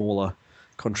lot smaller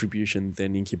contribution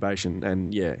than incubation,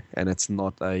 and it's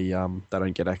not they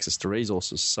don't get access to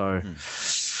resources. So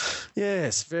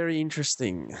yes, very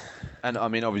interesting. And I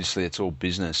mean, obviously it's all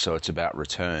business, so it's about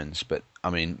returns. But I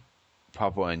mean,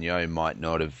 Papua New Guinea might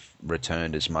not have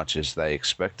returned as much as they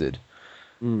expected,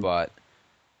 but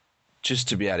just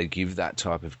to be able to give that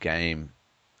type of game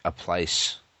a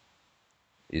place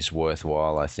is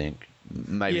worthwhile, I think.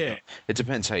 Maybe it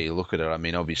depends how you look at it. I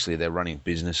mean, obviously they're running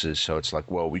businesses, so it's like,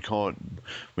 well, we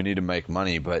need to make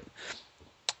money, but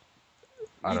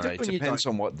I don't know. It depends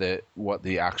on what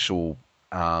the actual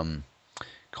kind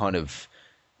of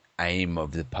aim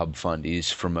of the pub fund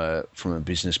is from a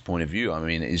business point of view. I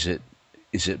mean, is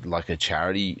it like a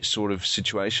charity sort of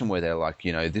situation where they're like,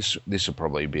 this will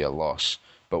probably be a loss,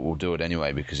 but we'll do it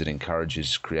anyway because it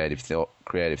encourages creative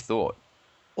thought.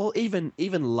 Well, even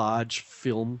large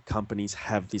film companies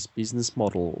have this business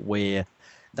model where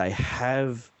they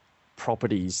have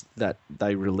properties that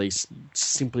they release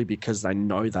simply because they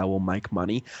know they will make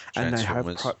money, and they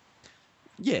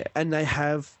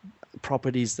have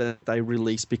properties that they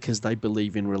release because they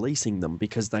believe in releasing them,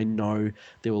 because they know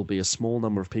there will be a small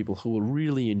number of people who will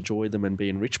really enjoy them and be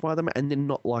enriched by them, and they're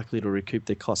not likely to recoup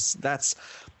their costs. That's,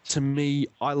 to me,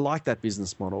 I like that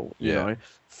business model. You know,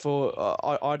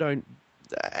 I don't.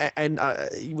 And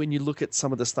when you look at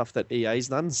some of the stuff that EA's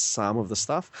done, some of the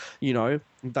stuff, you know,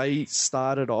 they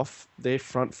started off, their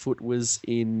front foot was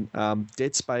in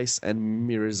Dead Space and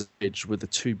Mirror's Edge were the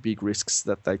two big risks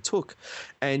that they took.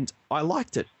 And I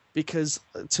liked it because,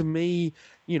 to me,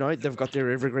 you know, they've got their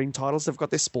evergreen titles, they've got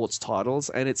their sports titles,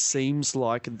 and it seems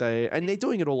like they're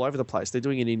doing it all over the place. They're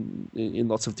doing it in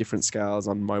lots of different scales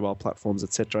on mobile platforms,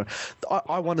 etc.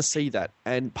 I want to see that.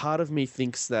 And part of me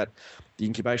thinks that the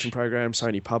incubation program,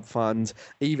 Sony Pub Fund,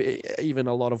 even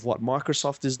a lot of what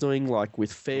Microsoft is doing, like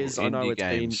with Fez, I know it's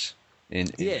games.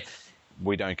 been...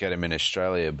 We don't get them in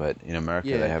Australia, but in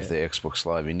America they have the Xbox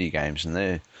Live indie games, and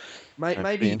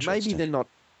maybe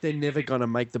they're never going to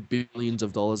make the billions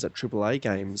of dollars that AAA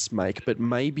games make, but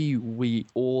maybe we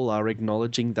all are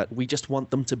acknowledging that we just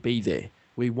want them to be there.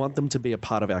 We want them to be a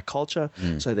part of our culture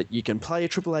so that you can play a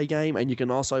AAA game and you can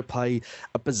also play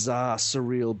a bizarre,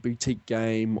 surreal boutique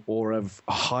game or a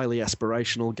highly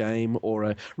aspirational game or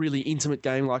a really intimate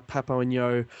game like Papo and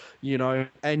Yo, you know,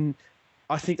 and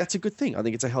I think that's a good thing. I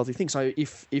think it's a healthy thing. So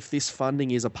if this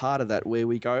funding is a part of that, where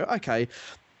we go, okay,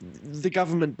 the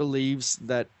government believes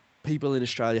that people in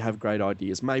Australia have great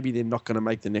ideas. Maybe they're not going to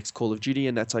make the next Call of Duty,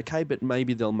 and that's okay, but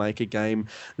maybe they'll make a game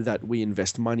that we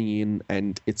invest money in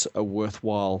and it's a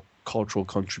worthwhile cultural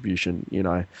contribution, you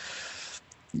know.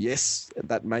 Yes,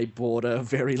 that may border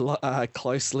very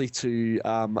closely to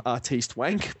artiste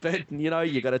wank, but, you know,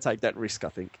 you got to take that risk, I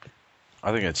think.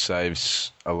 I think it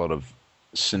saves a lot of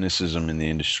cynicism in the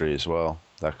industry as well,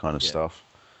 that kind of stuff.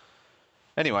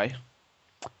 Anyway,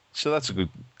 so that's a good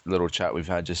little chat we've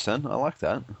had just then. I like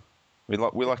that. We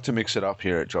like to mix it up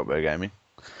here at Dropbear Gaming.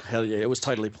 Hell yeah, it was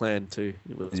totally planned too.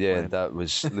 Planned. That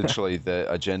was literally the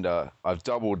agenda. I've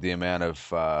doubled the amount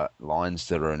of lines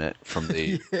that are in it from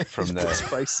the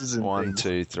spaces and 1, things.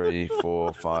 2, 3,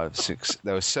 4, 5, 6.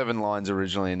 There were 7 lines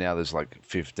originally, and now there's like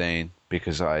 15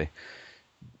 because I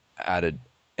added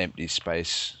empty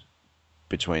space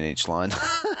between each line.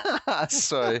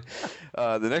 So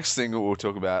the next thing we'll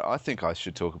talk about, I think I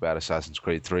should talk about Assassin's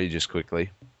Creed 3 just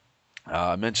quickly.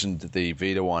 I mentioned the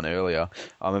Vita one earlier.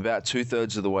 I'm about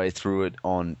 2/3 of the way through it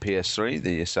on PS3,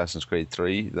 the Assassin's Creed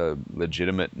 3, the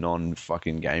legitimate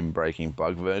non-fucking game-breaking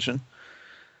bug version.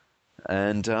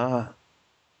 And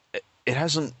it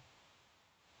hasn't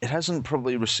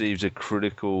probably received a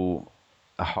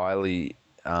highly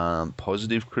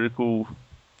positive critical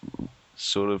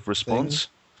sort of response.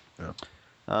 Yeah.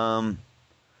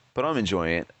 But I'm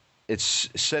enjoying it. It's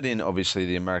set in, obviously,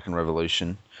 the American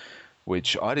Revolution,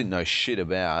 which I didn't know shit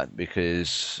about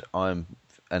because I'm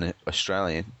an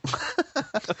Australian.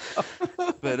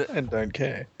 And don't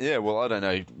care. Yeah, well, I don't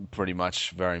know very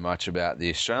much about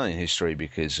the Australian history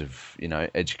because of, you know,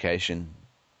 education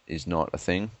is not a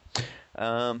thing.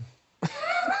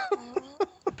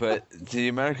 But the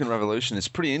American Revolution is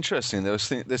pretty interesting. There's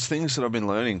things that I've been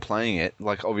learning playing it.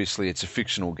 Like, obviously, it's a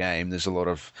fictional game. There's a lot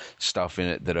of stuff in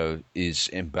it that is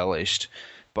embellished.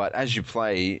 But as you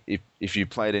play, if you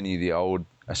played any of the old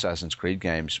Assassin's Creed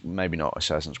games, maybe not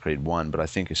Assassin's Creed 1, but I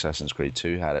think Assassin's Creed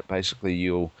 2 had it. Basically,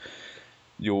 you'll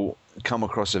come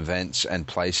across events and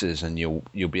places, and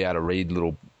you'll be able to read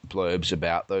little blurbs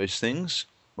about those things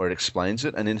where it explains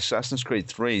it. And in Assassin's Creed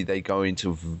 3, they go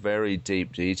into very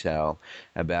deep detail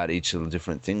about each of the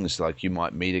different things. Like, you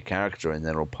might meet a character and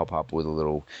then it'll pop up with a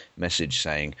little message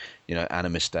saying, you know,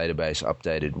 Animus database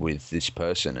updated with this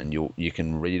person, and you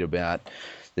can read about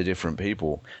the different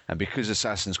people. And because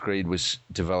Assassin's Creed was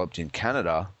developed in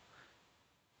Canada,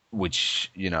 which,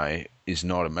 you know, is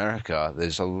not America,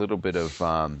 there's a little bit of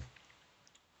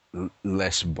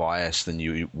less bias than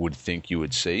you would think you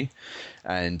would see.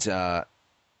 And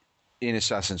in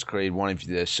Assassin's Creed, one of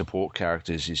the support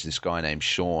characters is this guy named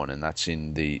Sean, and that's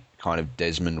in the kind of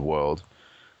Desmond world,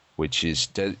 which is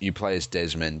you play as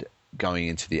Desmond going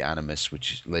into the Animus,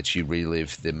 which lets you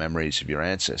relive the memories of your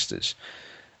ancestors.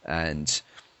 And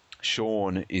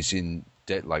Sean is in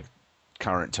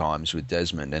current times with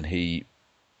Desmond, and he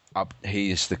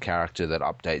is the character that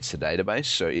updates the database.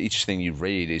 So each thing you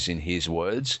read is in his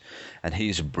words, and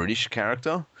he's a British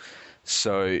character.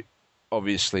 So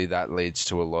obviously that leads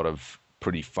to a lot of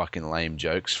pretty fucking lame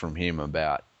jokes from him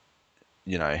about,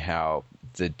 you know, how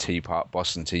the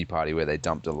Boston Tea Party, where they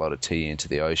dumped a lot of tea into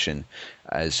the ocean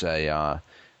as a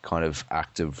kind of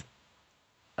act of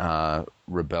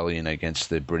rebellion against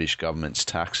the British government's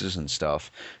taxes and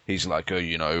stuff, he's like,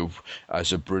 oh,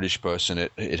 as a British person,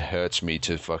 it hurts me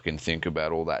to fucking think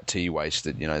about all that tea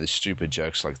wasted, the stupid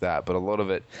jokes like that. But a lot of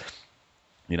it,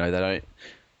 they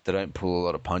don't pull a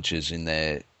lot of punches in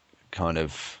their kind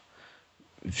of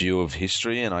view of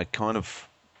history, and I kind of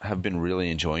have been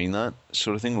really enjoying that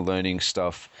sort of thing, learning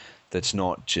stuff that's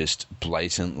not just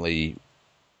blatantly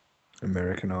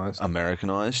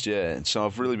Americanized, yeah. And so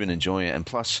I've really been enjoying it. And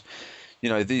plus,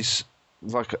 these,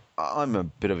 like, I'm a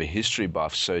bit of a history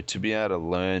buff, so to be able to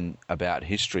learn about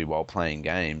history while playing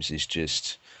games is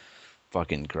just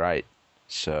fucking great.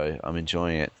 So I'm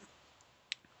enjoying it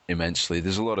immensely.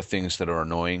 There's a lot of things that are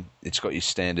annoying. It's got your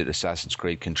standard Assassin's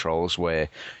Creed controls where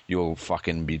you'll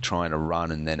fucking be trying to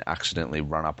run and then accidentally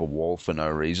run up a wall for no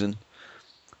reason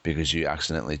because you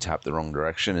accidentally tap the wrong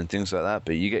direction and things like that.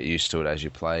 But you get used to it as you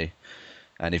play.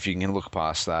 And if you can look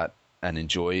past that and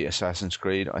enjoy Assassin's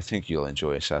Creed, I think you'll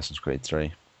enjoy Assassin's Creed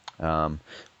 3.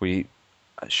 We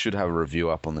should have a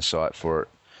review up on the site for it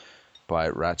by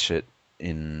Ratchet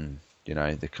in,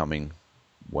 the coming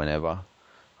whenever,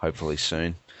 hopefully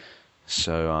soon.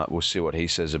 So we'll see what he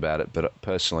says about it. But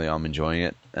personally, I'm enjoying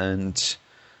it. And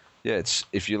yeah,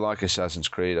 if you like Assassin's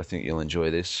Creed, I think you'll enjoy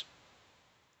this.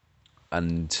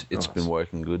 And it's been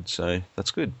working good, so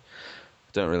that's good.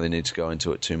 Don't really need to go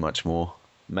into it too much more.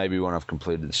 Maybe when I've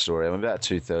completed the story. I'm about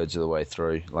 2/3 of the way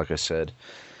through, like I said.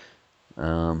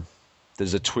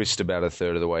 There's a twist about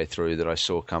 1/3 of the way through that I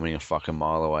saw coming a fucking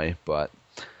mile away, but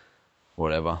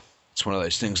whatever. It's one of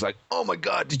those things like, oh my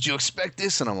God, did you expect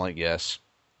this? And I'm like, yes.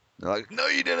 They're like, no,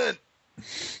 you didn't.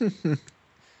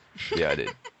 Yeah, I did.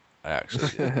 I actually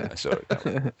did. I saw it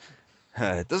coming.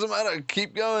 It doesn't matter.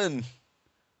 Keep going.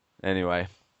 Anyway.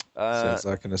 Sounds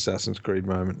like an Assassin's Creed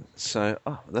moment. So,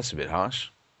 that's a bit harsh.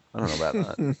 I don't know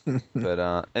about that.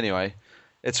 But anyway,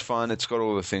 it's fun. It's got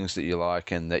all the things that you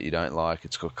like and that you don't like.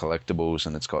 It's got collectibles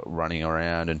and it's got running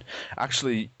around. And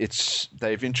actually,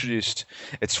 they've introduced...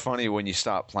 It's funny when you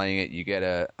start playing it, you get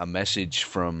a message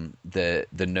from the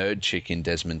nerd chick in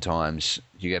Desmond Times.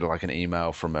 You get like an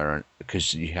email from her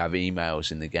because you have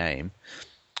emails in the game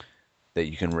that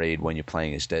you can read when you're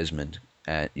playing as Desmond.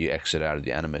 And you exit out of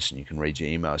the Animus and you can read your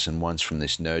emails. And one's from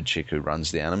this nerd chick who runs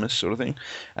the Animus sort of thing.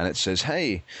 And it says,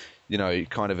 hey,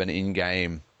 kind of an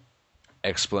in-game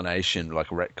explanation, like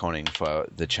retconning for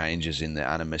the changes in the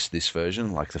Animus this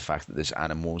version, like the fact that there's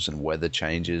animals and weather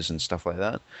changes and stuff like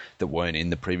that weren't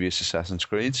in the previous Assassin's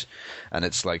Creeds. And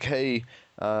it's like, hey,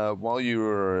 while you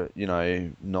were,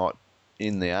 not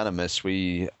in the Animus,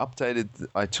 I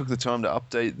took the time to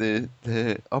update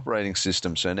the operating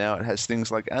system, so now it has things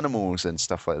like animals and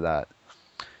stuff like that.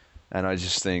 And I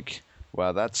just think,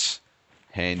 wow, that's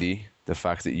handy, the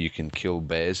fact that you can kill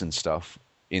bears and stuff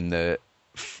in the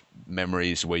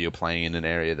memories where you're playing in an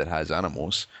area that has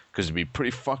animals, because it'd be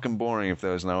pretty fucking boring if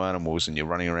there was no animals and you're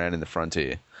running around in the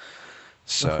frontier.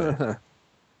 So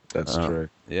that's true.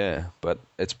 Yeah, but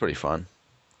it's pretty fun.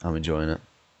 I'm enjoying it.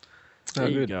 There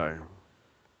you go.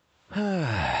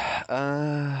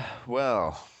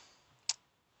 Well,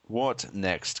 what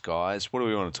next, guys? What do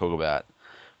we want to talk about?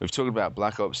 We've talked about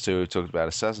Black Ops 2, we've talked about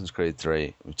Assassin's Creed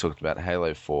 3, we've talked about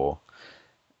Halo 4.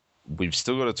 We've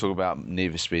still got to talk about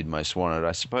Need for Speed Most Wanted.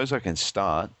 I suppose I can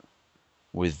start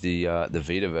with the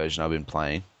Vita version I've been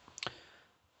playing.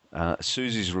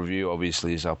 Susie's review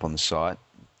obviously is up on the site.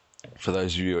 For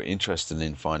those of you who are interested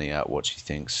in finding out what she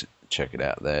thinks, check it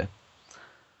out there.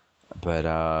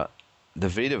 But the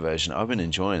Vita version, I've been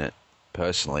enjoying it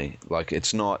personally. Like,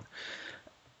 it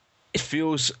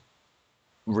feels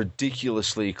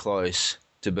ridiculously close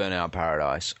to Burnout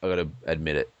Paradise. I got to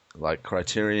admit it. Like,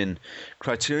 Criterion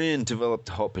developed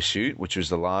Hot Pursuit, which was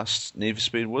the last Need for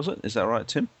Speed, was it? Is that right,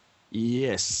 Tim?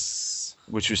 Yes.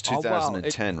 Which was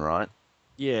 2010, right?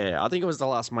 Yeah, I think it was the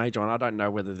last major one. I don't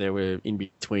know whether there were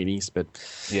in-betweenies, but...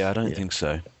 Yeah, I don't think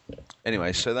so.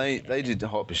 Anyway, so they did the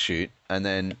Hot Pursuit, and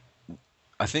then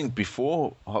I think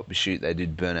before Hot Pursuit they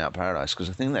did Burnout Paradise, because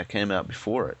I think that came out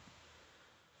before it.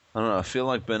 I don't know, I feel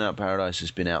like Burnout Paradise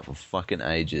has been out for fucking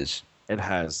ages. It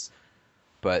has.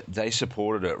 But they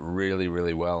supported it really,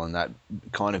 really well, and that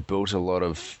kind of built a lot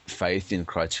of faith in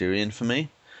Criterion for me.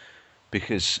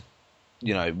 Because,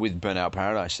 with Burnout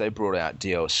Paradise, they brought out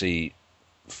DLC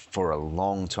for a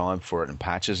long time for it and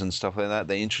patches and stuff like that.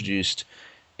 They introduced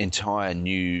entire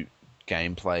new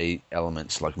gameplay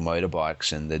elements like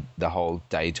motorbikes and the whole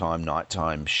daytime,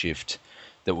 nighttime shift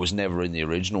that was never in the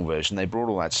original version. They brought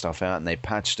all that stuff out and they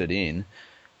patched it in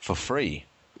for free.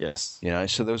 Yes.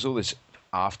 So there was all this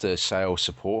after-sale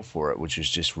support for it, which is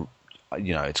just,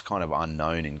 it's kind of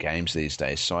unknown in games these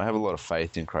days. So I have a lot of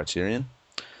faith in Criterion.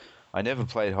 I never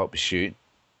played Hot Pursuit.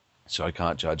 so I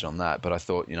can't judge on that. But I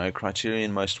thought,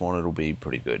 Criterion Most Wanted will be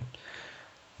pretty good.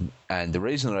 And the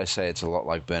reason that I say it's a lot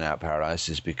like Burnout Paradise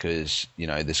is because,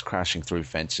 there's crashing through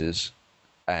fences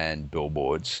and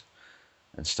billboards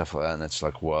and stuff like that. And it's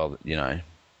like, well,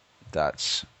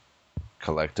 that's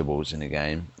collectibles in a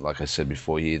game. Like I said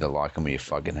before, you either like them or you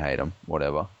fucking hate them,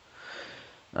 whatever.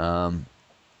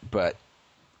 But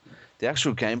the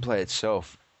actual gameplay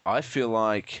itself, I feel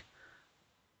like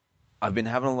I've been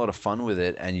having a lot of fun with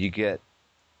it, and you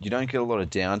don't get a lot of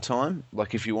downtime.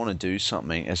 Like, if you want to do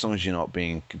something, as long as you're not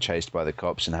being chased by the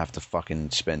cops and have to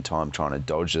fucking spend time trying to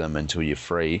dodge them until you're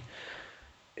free,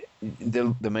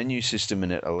 the menu system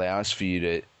in it allows for you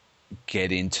to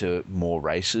get into more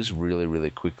races really,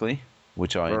 really quickly,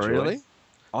 which I enjoy. Really?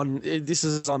 This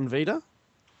is on Vita?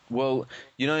 Well,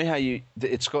 you know how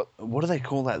it's got, what do they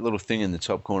call that little thing in the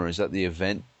top corner? Is that the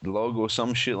event log or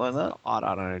some shit like that? I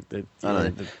don't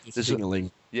know.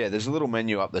 There's a little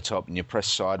menu up the top, and you press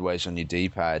sideways on your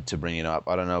D-pad to bring it up.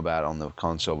 I don't know about on the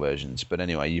console versions, but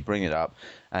anyway, you bring it up,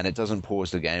 and it doesn't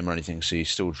pause the game or anything, so you're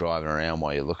still driving around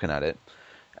while you're looking at it.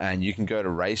 And you can go to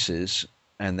races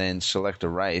and then select a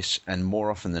race, and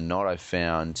more often than not, I've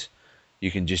found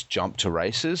you can just jump to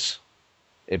races.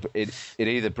 It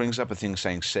either brings up a thing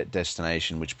saying set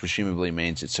destination, which presumably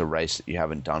means it's a race that you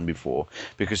haven't done before,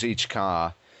 because each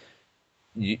car,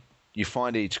 you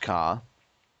find each car,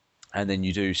 and then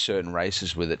you do certain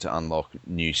races with it to unlock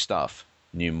new stuff,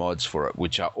 new mods for it,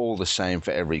 which are all the same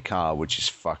for every car, which is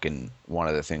fucking one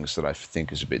of the things that I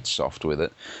think is a bit soft with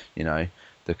it.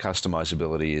 The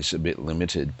customizability is a bit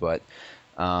limited, but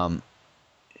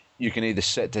you can either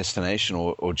set destination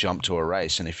or jump to a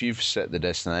race. And if you've set the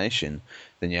destination,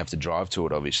 then you have to drive to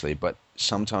it, obviously. But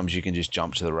sometimes you can just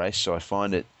jump to the race. So I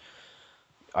found it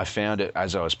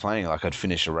as I was playing, like I'd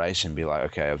finish a race and be like,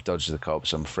 okay, I've dodged the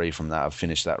cops, I'm free from that, I've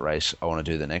finished that race, I want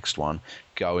to do the next one.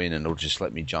 Go in and it'll just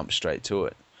let me jump straight to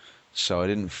it. So I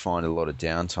didn't find a lot of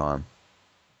downtime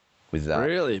with that.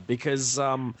 Really? Because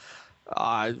from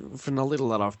the little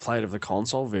that I've played of the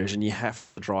console version, you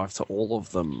have to drive to all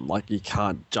of them. Like, you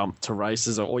can't jump to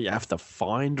races, or you have to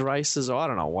find races, or I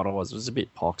don't know what it was. It was a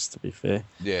bit pox, to be fair.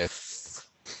 Yeah.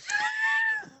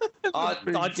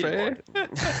 I did.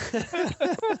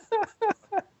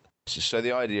 So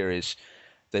the idea is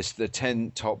there's the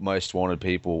 10 top most wanted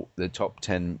people, the top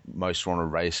 10 most wanted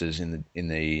races in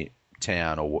the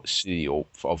town or city or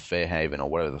of Fairhaven or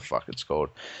whatever the fuck it's called,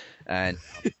 and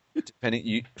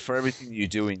for everything you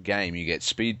do in game, you get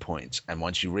speed points, and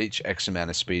once you reach X amount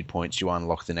of speed points, you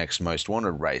unlock the next most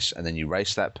wanted race, and then you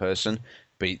race that person,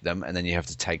 beat them, and then you have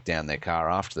to take down their car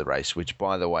after the race, which,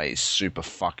 by the way, is super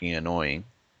fucking annoying.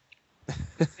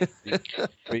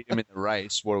 Beat them in the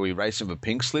race. What are we racing for?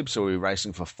 Pink slips, or are we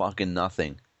racing for fucking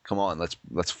nothing? Come on,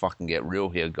 let's fucking get real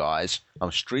here, guys. I'm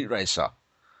a street racer.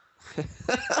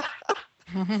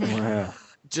 Wow.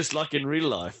 Just like in real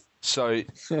life. So,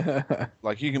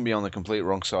 like, you can be on the complete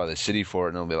wrong side of the city for it,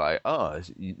 and it'll be like, oh,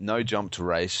 no jump to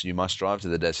race, you must drive to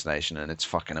the destination, and it's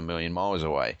fucking a million miles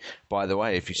away. By the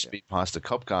way, if you speed past a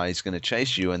cop car, he's going to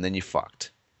chase you, and then you're fucked.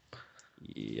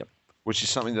 Yep. Which is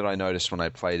something that I noticed when I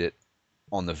played it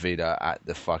on the Vita at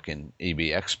the fucking EB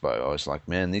Expo. I was like,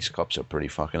 man, these cops are pretty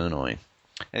fucking annoying.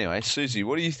 Anyway, Susie,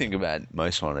 what do you think about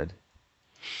Most Wanted?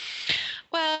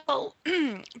 Well,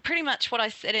 pretty much what I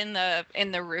said in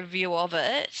the review of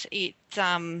it. Did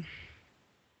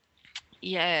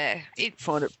you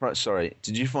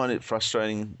find it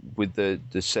frustrating with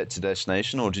the set to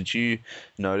destination, or did you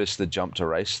notice the jump to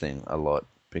race thing a lot?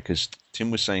 Because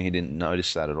Tim was saying he didn't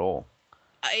notice that at all.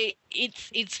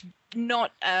 It's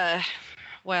not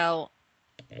well.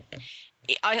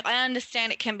 I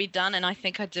understand it can be done, and I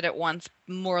think I did it once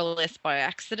more or less by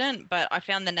accident, but I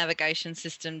found the navigation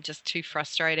system just too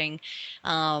frustrating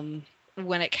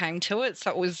when it came to it. So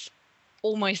it was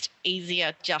almost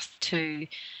easier just to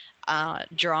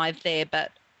drive there,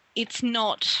 but it's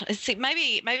not.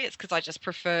 Maybe it's because I just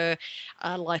prefer,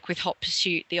 like with Hot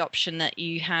Pursuit, the option that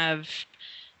you have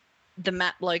the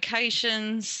map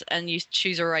locations and you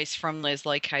choose a race from those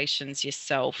locations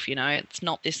yourself. It's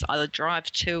not this either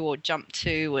drive to or jump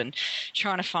to and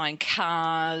trying to find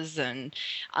cars. And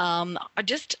I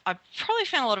probably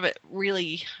found a lot of it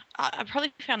I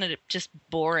probably found it just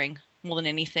boring more than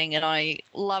anything. And I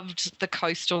loved the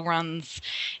coastal runs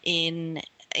in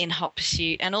Hot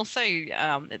Pursuit, and also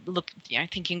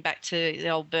thinking back to the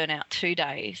old Burnout 2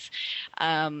 days,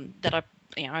 that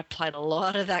I played a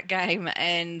lot of that game,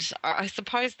 and I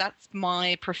suppose that's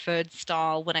my preferred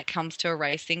style when it comes to a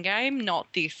racing game, not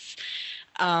this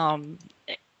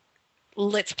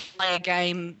let's play a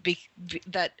game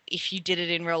that if you did it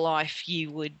in real life,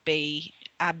 you would be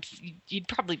you'd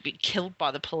probably be killed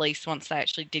by the police once they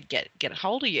actually did get a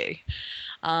hold of you.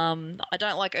 I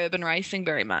don't like urban racing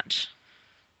very much.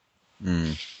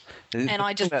 And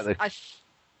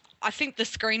I think the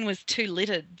screen was too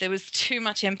littered. There was too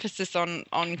much emphasis on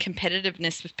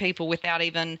competitiveness with people without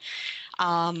even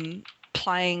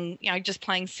playing, just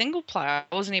playing single player.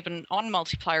 I wasn't even on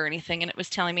multiplayer or anything, and it was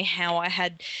telling me how I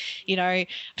had,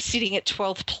 sitting at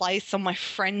 12th place on my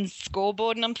friend's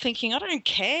scoreboard, and I'm thinking, I don't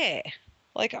care.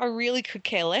 Like, I really could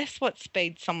care less what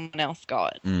speed someone else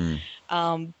got,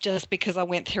 just because I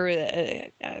went through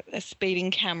a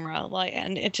speeding camera,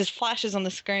 and it just flashes on the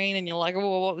screen, and you're like,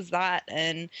 oh, what was that?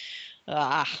 And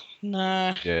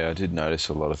no. Yeah, I did notice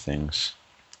a lot of things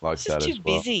like it's that just as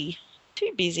well.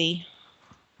 Too busy.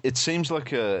 It seems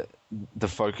like the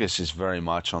focus is very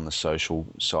much on the social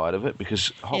side of it,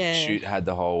 because Hop Shoot had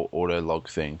the whole auto log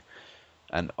thing.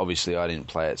 And obviously, I didn't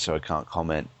play it, so I can't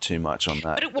comment too much on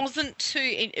that. But it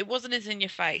wasn't as in your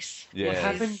face. Yeah.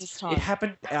 It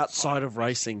happened outside of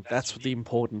racing. That's the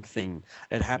important thing.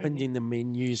 It happened in the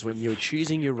menus when you were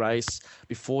choosing your race.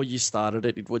 Before you started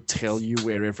it, it would tell you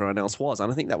where everyone else was.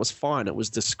 And I think that was fine. It was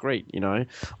discreet,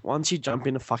 Once you jump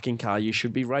in a fucking car, you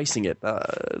should be racing it.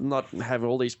 Not have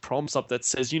all these prompts up that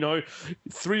says,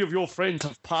 3 of your friends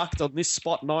have parked on this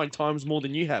spot 9 times more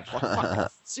than you have. Like,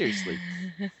 fuck, seriously.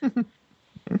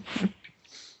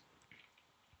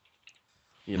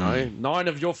 9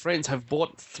 of your friends have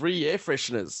bought 3 air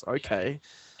fresheners. Okay.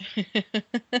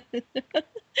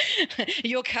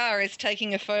 Your car is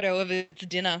taking a photo of its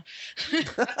dinner.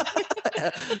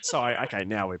 Sorry. Okay,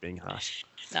 now we're being harsh.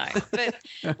 No, but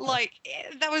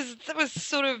that was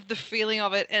sort of the feeling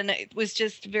of it, and it was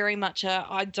just very much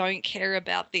I don't care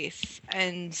about this,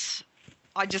 and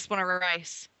I just want to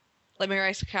race. Let me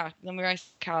race a car.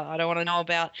 I don't want to know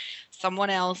about someone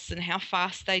else and how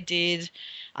fast they did.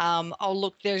 Oh,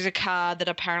 look, there's a car that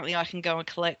apparently I can go and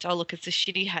collect. Oh, look, it's a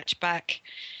shitty hatchback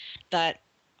that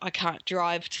I can't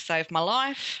drive to save my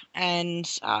life. And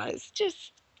it's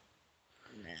just...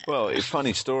 Well, a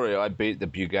funny story, I beat the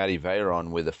Bugatti Veyron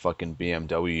with a fucking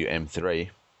BMW M3.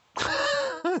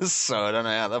 So I don't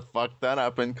know how the fuck that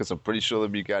happened, because I'm pretty sure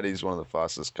the Bugatti is one of the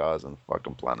fastest cars on the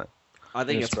fucking planet. I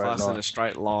think it's fast in a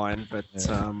straight line, but...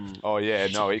 Yeah. Oh, yeah,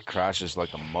 no, it crashes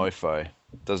like a mofo.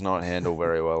 Does not handle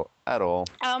very well at all.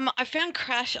 I found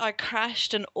I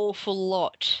crashed an awful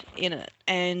lot in it,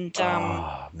 and...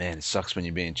 Oh, man, it sucks when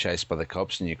you're being chased by the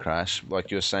cops and you crash.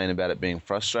 Like you were saying about it being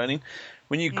frustrating.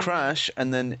 When you crash,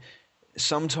 and then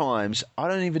sometimes, I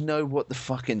don't even know what the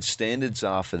fucking standards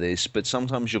are for this, but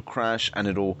sometimes you'll crash and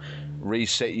it'll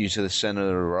reset you to the center of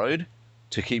the road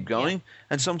to keep going,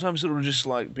 and sometimes it'll just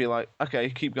be like, okay,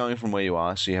 keep going from where you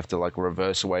are, so you have to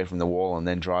reverse away from the wall and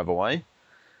then drive away.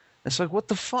 It's like, what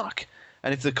the fuck?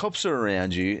 And if the cops are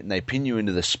around you and they pin you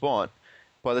into the spot,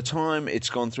 by the time it's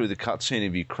gone through the cutscene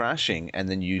of you crashing and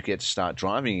then you get to start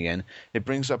driving again, it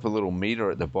brings up a little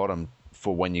meter at the bottom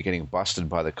for when you're getting busted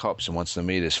by the cops, and once the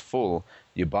meter's full,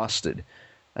 you're busted.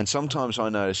 And sometimes I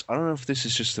notice, I don't know if this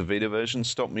is just the Vita version,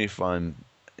 stop me if I'm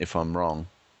wrong,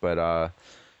 but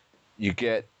you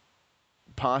get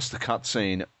past the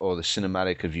cutscene or the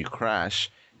cinematic of you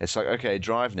crash, it's like, okay,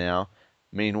 drive now.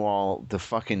 Meanwhile, the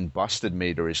fucking busted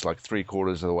meter is 3/4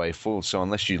 of the way full, so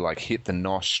unless you hit the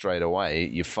NOS straight away,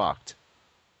 you're fucked.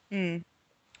 Mm.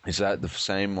 Is that the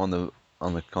same on the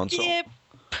console? Yeah,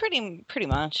 pretty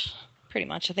much. Pretty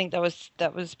much. I think that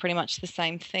was pretty much the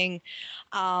same thing.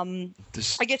 I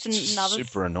guess another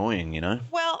super annoying,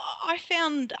 Well, I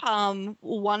found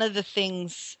one of the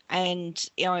things, and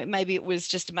maybe it was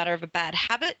just a matter of a bad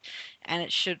habit, and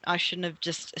I shouldn't have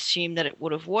just assumed that it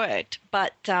would have worked.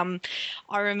 But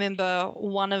I remember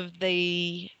one of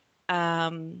the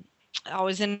I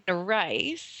was in a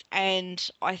race,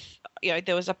 and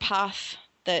there was a path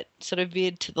that sort of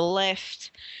veered to the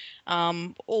left.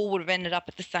 All would have ended up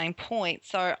at the same point.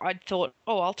 So I thought,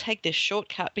 I'll take this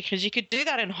shortcut, because you could do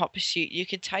that in Hot Pursuit. You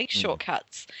could take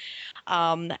shortcuts.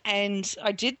 And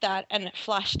I did that, and it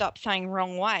flashed up saying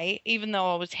wrong way, even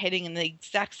though I was heading in the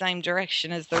exact same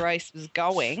direction as the race was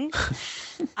going.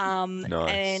 Nice.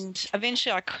 And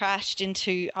eventually I crashed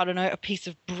into, a piece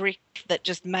of brick that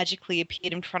just magically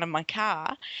appeared in front of my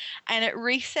car, and it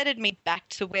resetted me back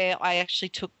to where I actually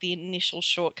took the initial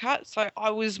shortcut. So I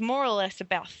was more or less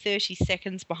about 30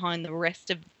 seconds behind the rest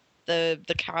of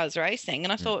the cars racing,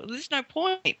 and I thought, there's no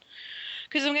point,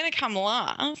 because I'm going to come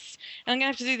last, and I'm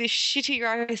going to have to do this shitty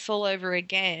race all over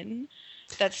again.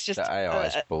 That's just the AI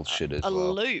is bullshit as a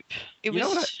well. loop. It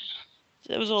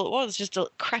was all it was, just a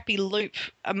crappy loop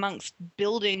amongst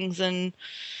buildings, and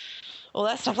all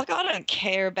that stuff. Like, I don't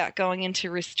care about going into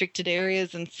restricted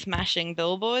areas and smashing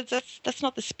billboards. That's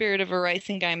not the spirit of a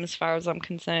racing game as far as I'm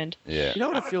concerned. Yeah. You know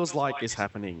what it feels like is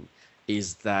happening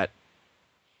is that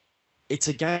it's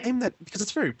a game that, because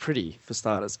it's very pretty for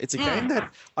starters, it's a game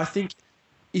that I think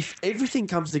if everything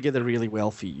comes together really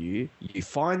well for you, you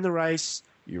find the race,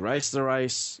 you race the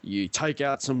race, you take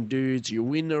out some dudes, you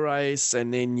win the race,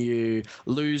 and then you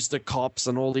lose the cops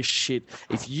and all this shit.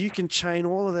 If you can chain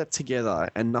all of that together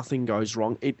and nothing goes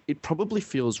wrong, it probably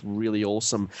feels really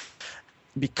awesome.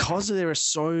 Because there are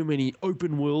so many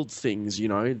open world things, you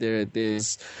know,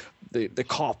 there's the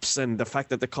cops and the fact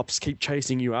that the cops keep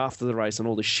chasing you after the race and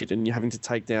all this shit, and you're having to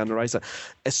take down the racer.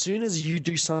 As soon as you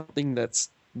do something that's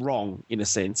wrong, in a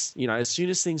sense, you know, as soon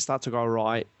as things start to go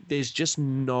right, there's just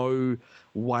no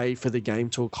way for the game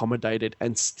to accommodate it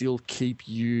and still keep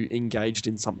you engaged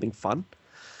in something fun.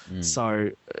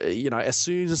 So, you know, as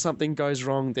soon as something goes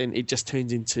wrong, then it just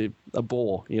turns into a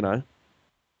bore, you know.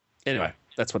 Anyway,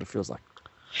 that's what it feels like.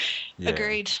 Yeah.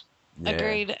 Agreed. Yeah.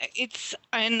 Agreed.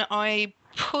 And I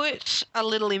put a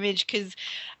little image because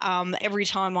every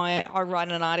time I write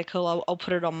an article, I'll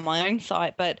put it on my own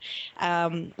site. But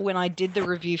when I did the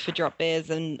review for Drop Bears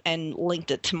and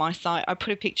linked it to my site, I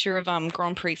put a picture of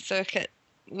Grand Prix Circuit,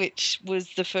 which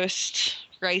was the first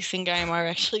racing game I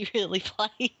actually really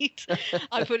played.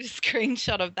 I put a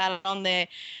screenshot of that on there,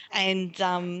 and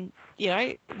you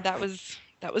know, that was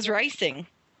racing.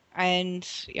 And,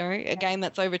 you know, a game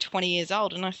that's over 20 years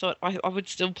old, and I thought I would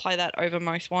still play that over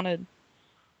Most Wanted.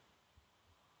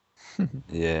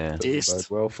 Yeah. Bode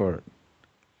well for it.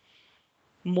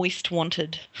 Moist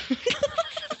Wanted.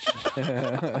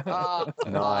 Nice.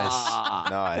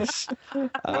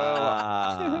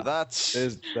 Well, that's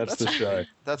the show.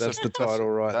 That's the title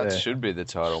right that there. should be the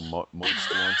title, Moist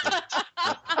Wanted.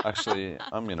 Actually,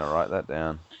 I'm going to write that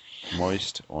down.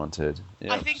 Moist Wanted.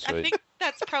 Yeah, I think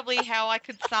that's probably how I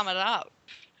could sum it up.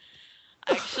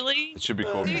 Actually, it should be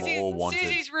called More Wanted.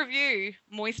 Susie's review,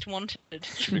 Moist Wanted. It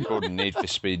should be called Need for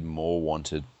Speed More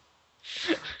Wanted.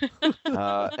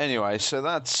 Anyway, so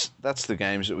that's the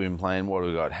games that we've been playing. What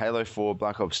have we got? Halo 4,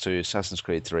 Black Ops 2, Assassin's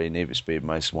Creed 3, Need for Speed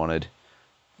Most Wanted.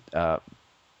 There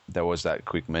was that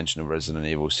quick mention of Resident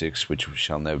Evil 6, which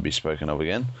shall never be spoken of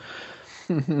again.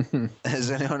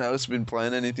 Has anyone else been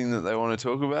playing anything that they want to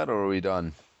talk about, or are we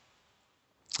done?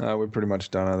 We're pretty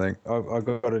much done, I think. I've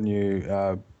got a new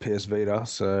PS Vita,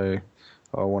 so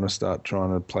I want to start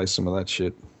trying to play some of that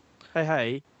shit.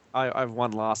 Hey, I have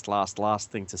one last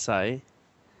thing to say.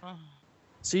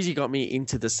 Susie got me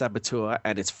into the Saboteur,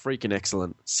 and it's freaking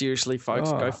excellent. Seriously, folks,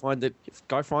 go find it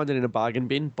in a bargain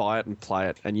bin, buy it, and play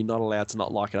it. And you're not allowed to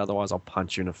not like it, otherwise I'll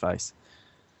punch you in the face.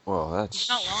 Well, that's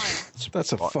Not lying.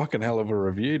 That's a fucking hell of a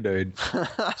review, dude.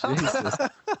 Jesus.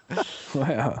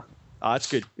 Wow.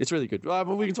 It's good. It's really good.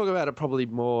 We can talk about it probably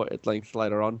more at length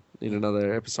later on in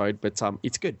another episode, but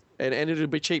it's good. And it'll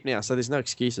be cheap now, so there's no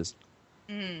excuses.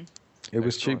 It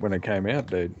was cheap when it came out,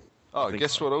 dude. Oh,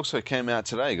 guess what also came out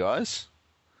today, guys?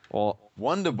 Or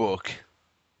Wonder Book.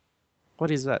 what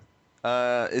is that?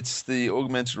 It's the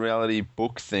augmented reality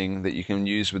book thing that you can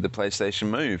use with the PlayStation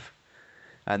Move.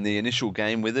 And the initial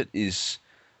game with it is,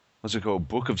 what's it called?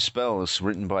 Book of Spells,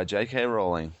 written by J.K.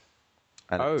 Rowling.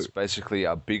 And it's basically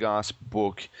a big-ass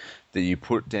book that you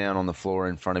put down on the floor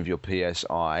in front of your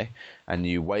PSI, and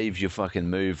you wave your fucking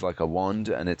Move like a wand,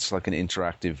 and it's like an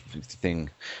interactive thing.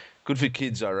 Good for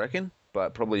kids, I reckon,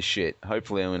 but probably shit.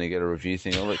 Hopefully I'm going to get a review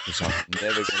thing of it, because I'm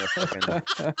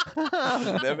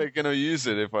never going to use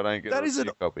it if I don't get a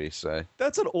review copy. So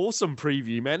That's an awesome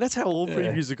preview, man. That's how all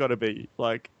previews are going to be.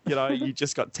 Like, you know, you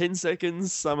just got 10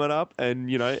 seconds, sum it up,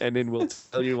 and, you know, and then we'll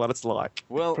tell you what it's like.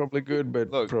 well, Probably good, but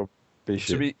look, probably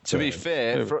shit. to be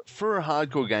fair, Yeah. for a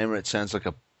hardcore gamer, it sounds like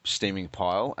a steaming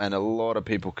pile, and a lot of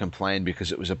people complained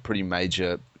because it was a pretty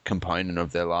major component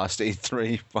of their last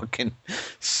E3 fucking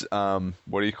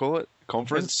what do you call it?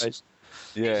 Conference?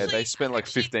 Yeah, Actually- they spent like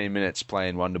 15 minutes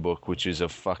playing Wonderbook, which is a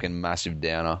fucking massive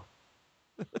downer.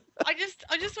 I just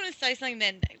want to say something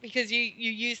then, because you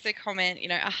used the comment, you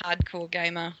know, a hardcore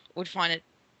gamer would find it,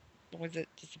 was it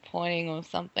disappointing or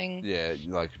something? Yeah,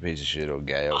 like a piece of shit or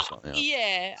gay or something.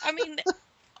 Yeah, I mean,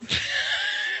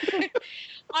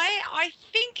 I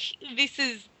think this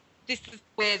is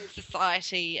where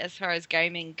society, as far as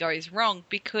gaming goes, wrong,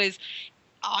 because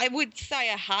I would say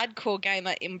a hardcore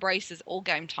gamer embraces all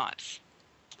game types.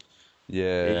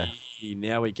 Yeah,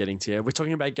 Now we're getting to we're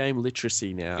talking about game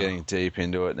literacy now. getting deep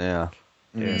into it now.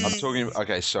 Yes. I'm talking.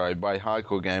 Okay, sorry. By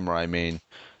hardcore gamer, I mean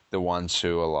the ones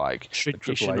who are like,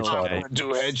 Traditional Triple H game.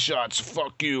 do headshots.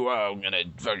 Fuck you. I'm gonna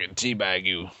fucking teabag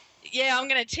you. Yeah, I'm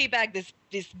going to teabag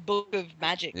this book of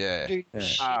magic. Yeah. Dude, Yeah.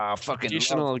 shit. Fucking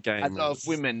Traditional I love gamers.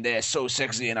 women. They're so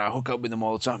sexy, and I hook up with them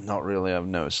all the time. Not really. I've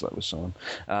never slept with someone.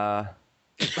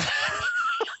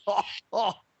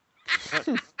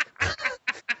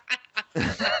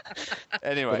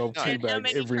 Anyway, But I'll no, How teabag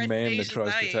many every man that prestiges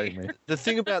tries are to you? take me. the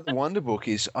thing about the Wonder Book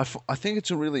is, I think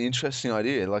it's a really interesting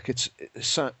idea. Like, it's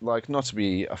so, like, not to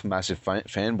be a massive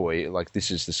fanboy. Like,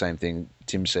 this is the same thing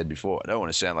Tim said before. I don't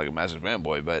want to sound like a massive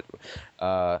fanboy, but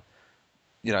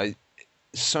you know,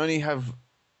 Sony have.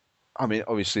 I mean,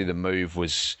 obviously the move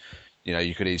was, you know,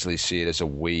 you could easily see it as a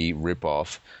Wii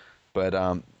ripoff, but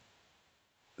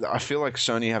I feel like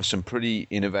Sony have some pretty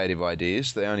innovative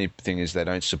ideas. The only thing is they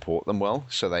don't support them well.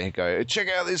 So they go, check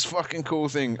out this fucking cool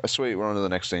thing. Oh, sweet, we're on to the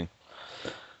next thing.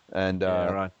 And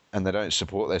right. and they don't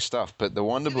support their stuff. But the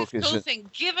Wonder Do Book this is, cool thing.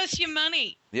 Give us your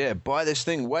money. yeah, buy this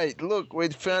thing. Wait, look, we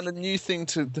found a new thing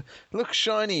look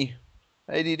shiny,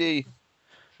 ADD.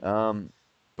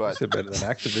 But It's better than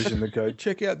Activision to go,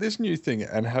 check out this new thing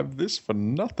and have this for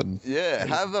nothing. yeah,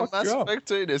 have a Fuck Mass you up. Effect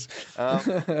 2 disc.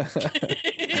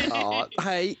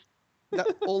 Hey,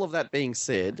 all of that being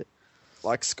said,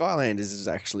 like Skylanders is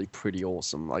actually pretty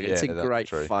awesome. Like it's a Yeah, that's great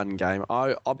true. fun game.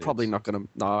 I'm probably is. not going to.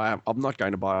 No, I'm not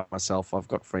going to buy it myself. I've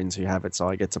got friends who have it, so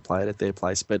I get to play it at their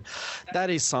place. But that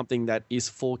is something that is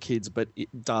for kids, but it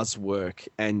does work,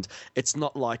 and it's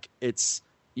not like it's.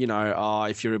 You know,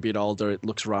 if you're a bit older, it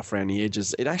looks rough around the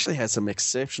edges. It actually has some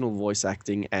exceptional voice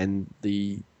acting, and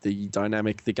the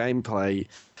dynamic, the gameplay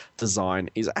design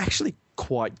is actually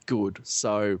quite good.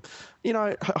 So, you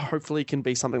know, hopefully it can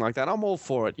be something like that. I'm all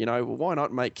for it. You know, why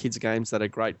not make kids games that are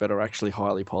great but are actually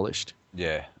highly polished?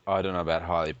 Yeah, I don't know about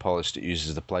highly polished. It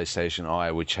uses the PlayStation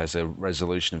Eye, which has a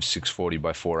resolution of 640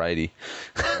 by 480.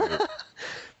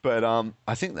 But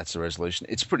I think that's the resolution.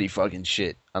 It's pretty fucking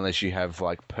shit unless you have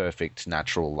like perfect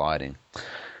natural lighting.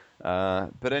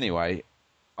 But anyway,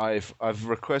 I've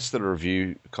requested a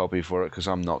review copy for it because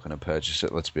I'm not going to purchase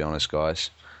it. Let's be honest,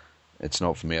 guys. It's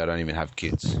not for me. I don't even have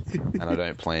kids, and I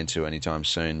don't plan to anytime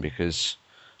soon because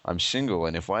I'm single.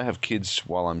 And if I have kids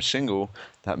while I'm single,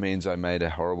 that means I made a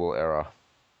horrible error.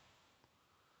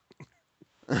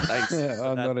 Thanks Yeah, for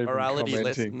I'm that not even morality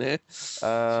commenting. lesson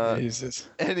there. Jesus.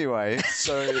 Anyway,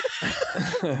 so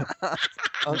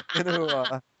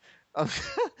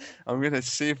I'm gonna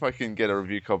see if I can get a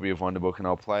review copy of Wonder Book and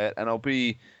I'll play it, and I'll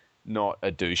be not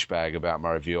a douchebag about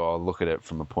my review. I'll look at it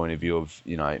from a point of view of,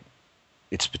 you know,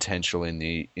 its potential in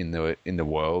the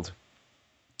world.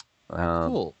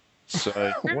 Cool.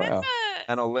 So, Remember,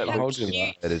 and I'll let how Holt do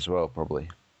cute- it as well, probably.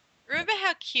 remember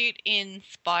how cute in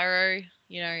Spyro,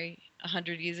 you know,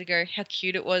 100 years ago, how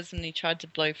cute it was when he tried to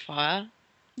blow fire?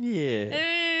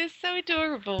 Yeah. So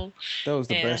adorable. That was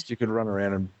the Yeah. best. You could run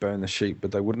around and burn the sheep,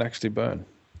 but they wouldn't actually burn.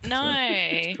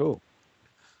 No. Cool.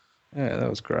 Yeah, that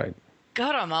was great.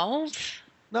 God, I'm old.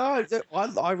 No,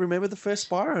 I remember the first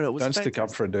Spyro. And it was Don't stick up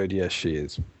fantastic. for a dude. Yes, she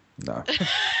is. No.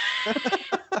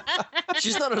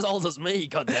 She's not as old as me,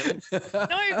 goddammit.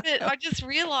 No, but I just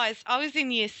realised I was in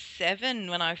year 7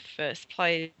 when I first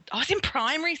played. I was in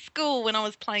primary school when I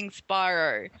was playing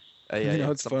Spyro. You know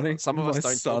what's funny? Some of us My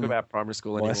don't son- talk about primary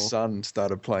school My anymore. son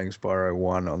started playing Spyro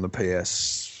 1 on the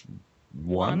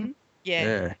PS1.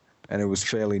 Yeah. And it was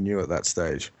fairly new at that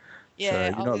stage. Yeah, So I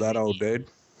you're not was that in old, dude.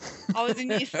 I was in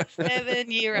year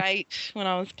 7, year 8 when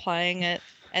I was playing it.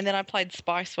 And then I played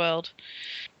Spice World.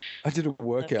 I did a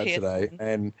workout PS1. today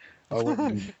and I went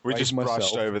and We weighed just brushed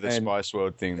myself over the and- Spice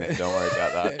World thing there. Don't worry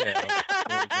about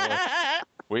that.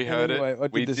 We heard Anyway, I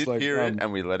it. We did this, did like, hear it,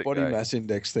 and we let it body go. mass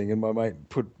index thing, and my mate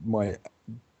put my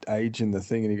age in the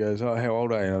thing, and he goes, "Oh, how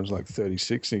old are you?" And I was like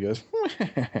 36, and he goes,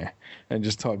 and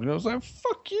just typed it. I was like,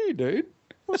 "Fuck you, dude!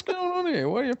 What's going on here?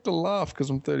 Why do you have to laugh? Because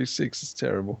I'm 36. It's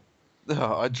terrible."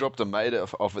 I dropped a mate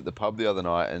off at the pub the other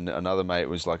night, and another mate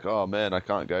was like, "Oh man, I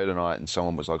can't go tonight." And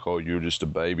someone was like, "Oh, you're just a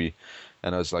baby,"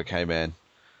 and I was like, "Hey man,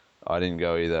 I didn't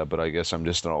go either, but I guess I'm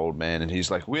just an old man." And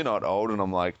he's like, "We're not old," and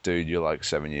I'm like, "Dude, you're like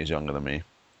 7 years younger than me."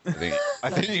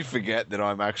 I think you forget that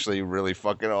I'm actually really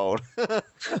fucking old. what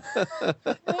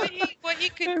you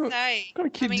could Hey, say, What kind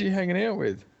of kids are you hanging out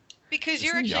with? because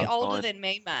you're Isn't he actually young? older Fine. than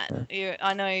me, Matt.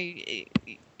 I know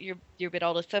you're a bit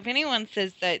older. So if anyone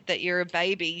says that you're a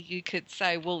baby, you could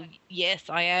say, well, yes,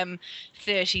 I am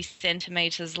 30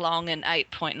 centimetres long and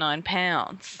 8.9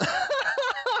 pounds.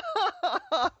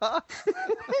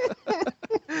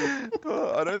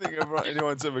 Well, I don't think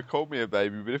anyone's ever called me a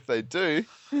baby, but if they do,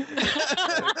 And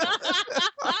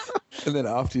then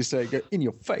after you say, it, go in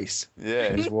your face.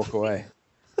 yeah. Just walk away.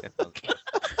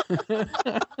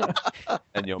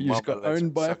 And your You mum just got lets owned me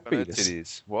by a suck on her fetus.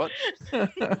 titties. What?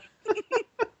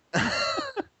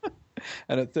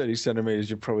 And at 30 centimetres,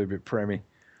 you're probably a bit preemie.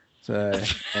 So,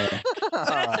 Hey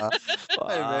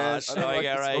man, showing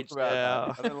our age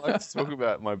now. I don't like to talk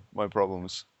about my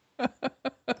problems.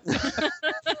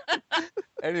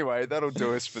 Anyway, that'll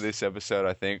do us for this episode.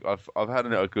 I think I've had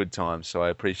a good time, so I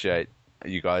appreciate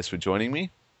you guys for joining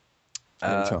me.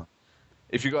 anytime.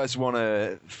 If you guys want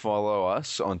to follow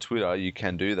us on Twitter, you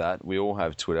can do that. We all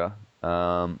have Twitter.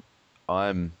 I'm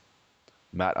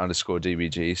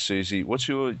Matt_DBG. Susie, what's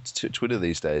your Twitter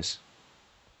these days?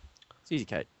 Susie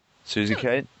Kate. Susie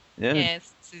Kate? Yeah.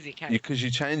 Yes, Susie Kate. Because you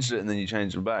changed it and then you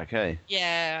changed it back, hey?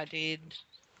 Yeah, I did.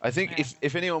 I think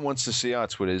if anyone wants to see our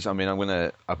Twitters, I mean,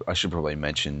 I should probably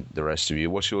mention the rest of you.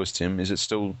 What's yours, Tim? Is it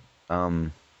still...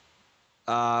 It's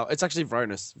actually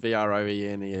Vronis.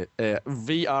 Vroenis.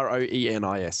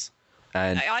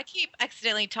 And I keep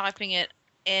accidentally typing it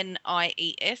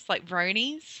NIES, like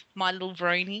Vronies, my little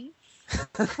Vronies.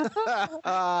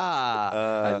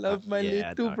 I love my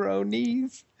little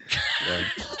brownies.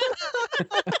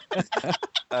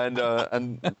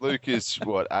 and Luke is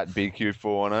what, at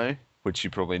BQ410, which you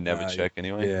probably never check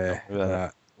anyway. Yeah.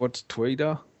 What's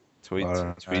Tweeter?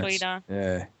 Tweets. Twitter.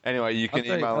 Yeah. Anyway, you can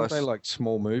email aren't us. they like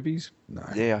small movies? No.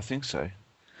 Yeah, I think so.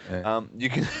 Yeah. You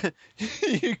can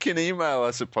you can email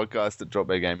us at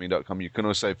podcast@dropbeargaming.com. You can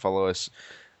also follow us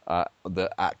at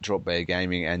Drop Bear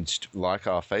Gaming and like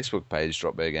our Facebook page,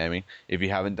 Drop Bear Gaming, if you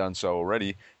haven't done so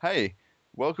already. Hey,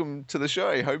 welcome to the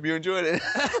show. Hope you enjoyed it.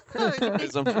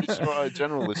 Because I'm pretty sure our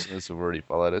general listeners have already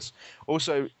followed us.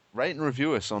 Also, rate and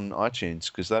review us on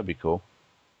iTunes because that'd be cool.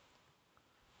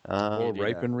 Or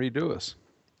rape and redo us.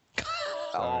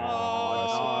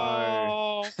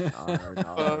 Oh,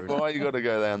 No. Why you got to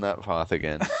go down that path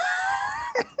again?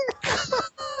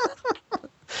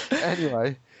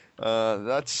 Anyway,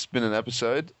 that's been an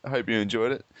episode. I hope you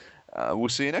enjoyed it. We'll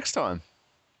see you next time.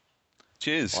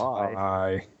 Cheers.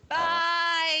 Bye.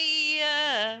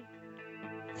 bye.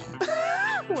 You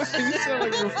sound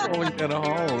like you're falling down a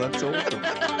hole. That's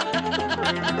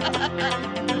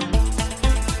awesome.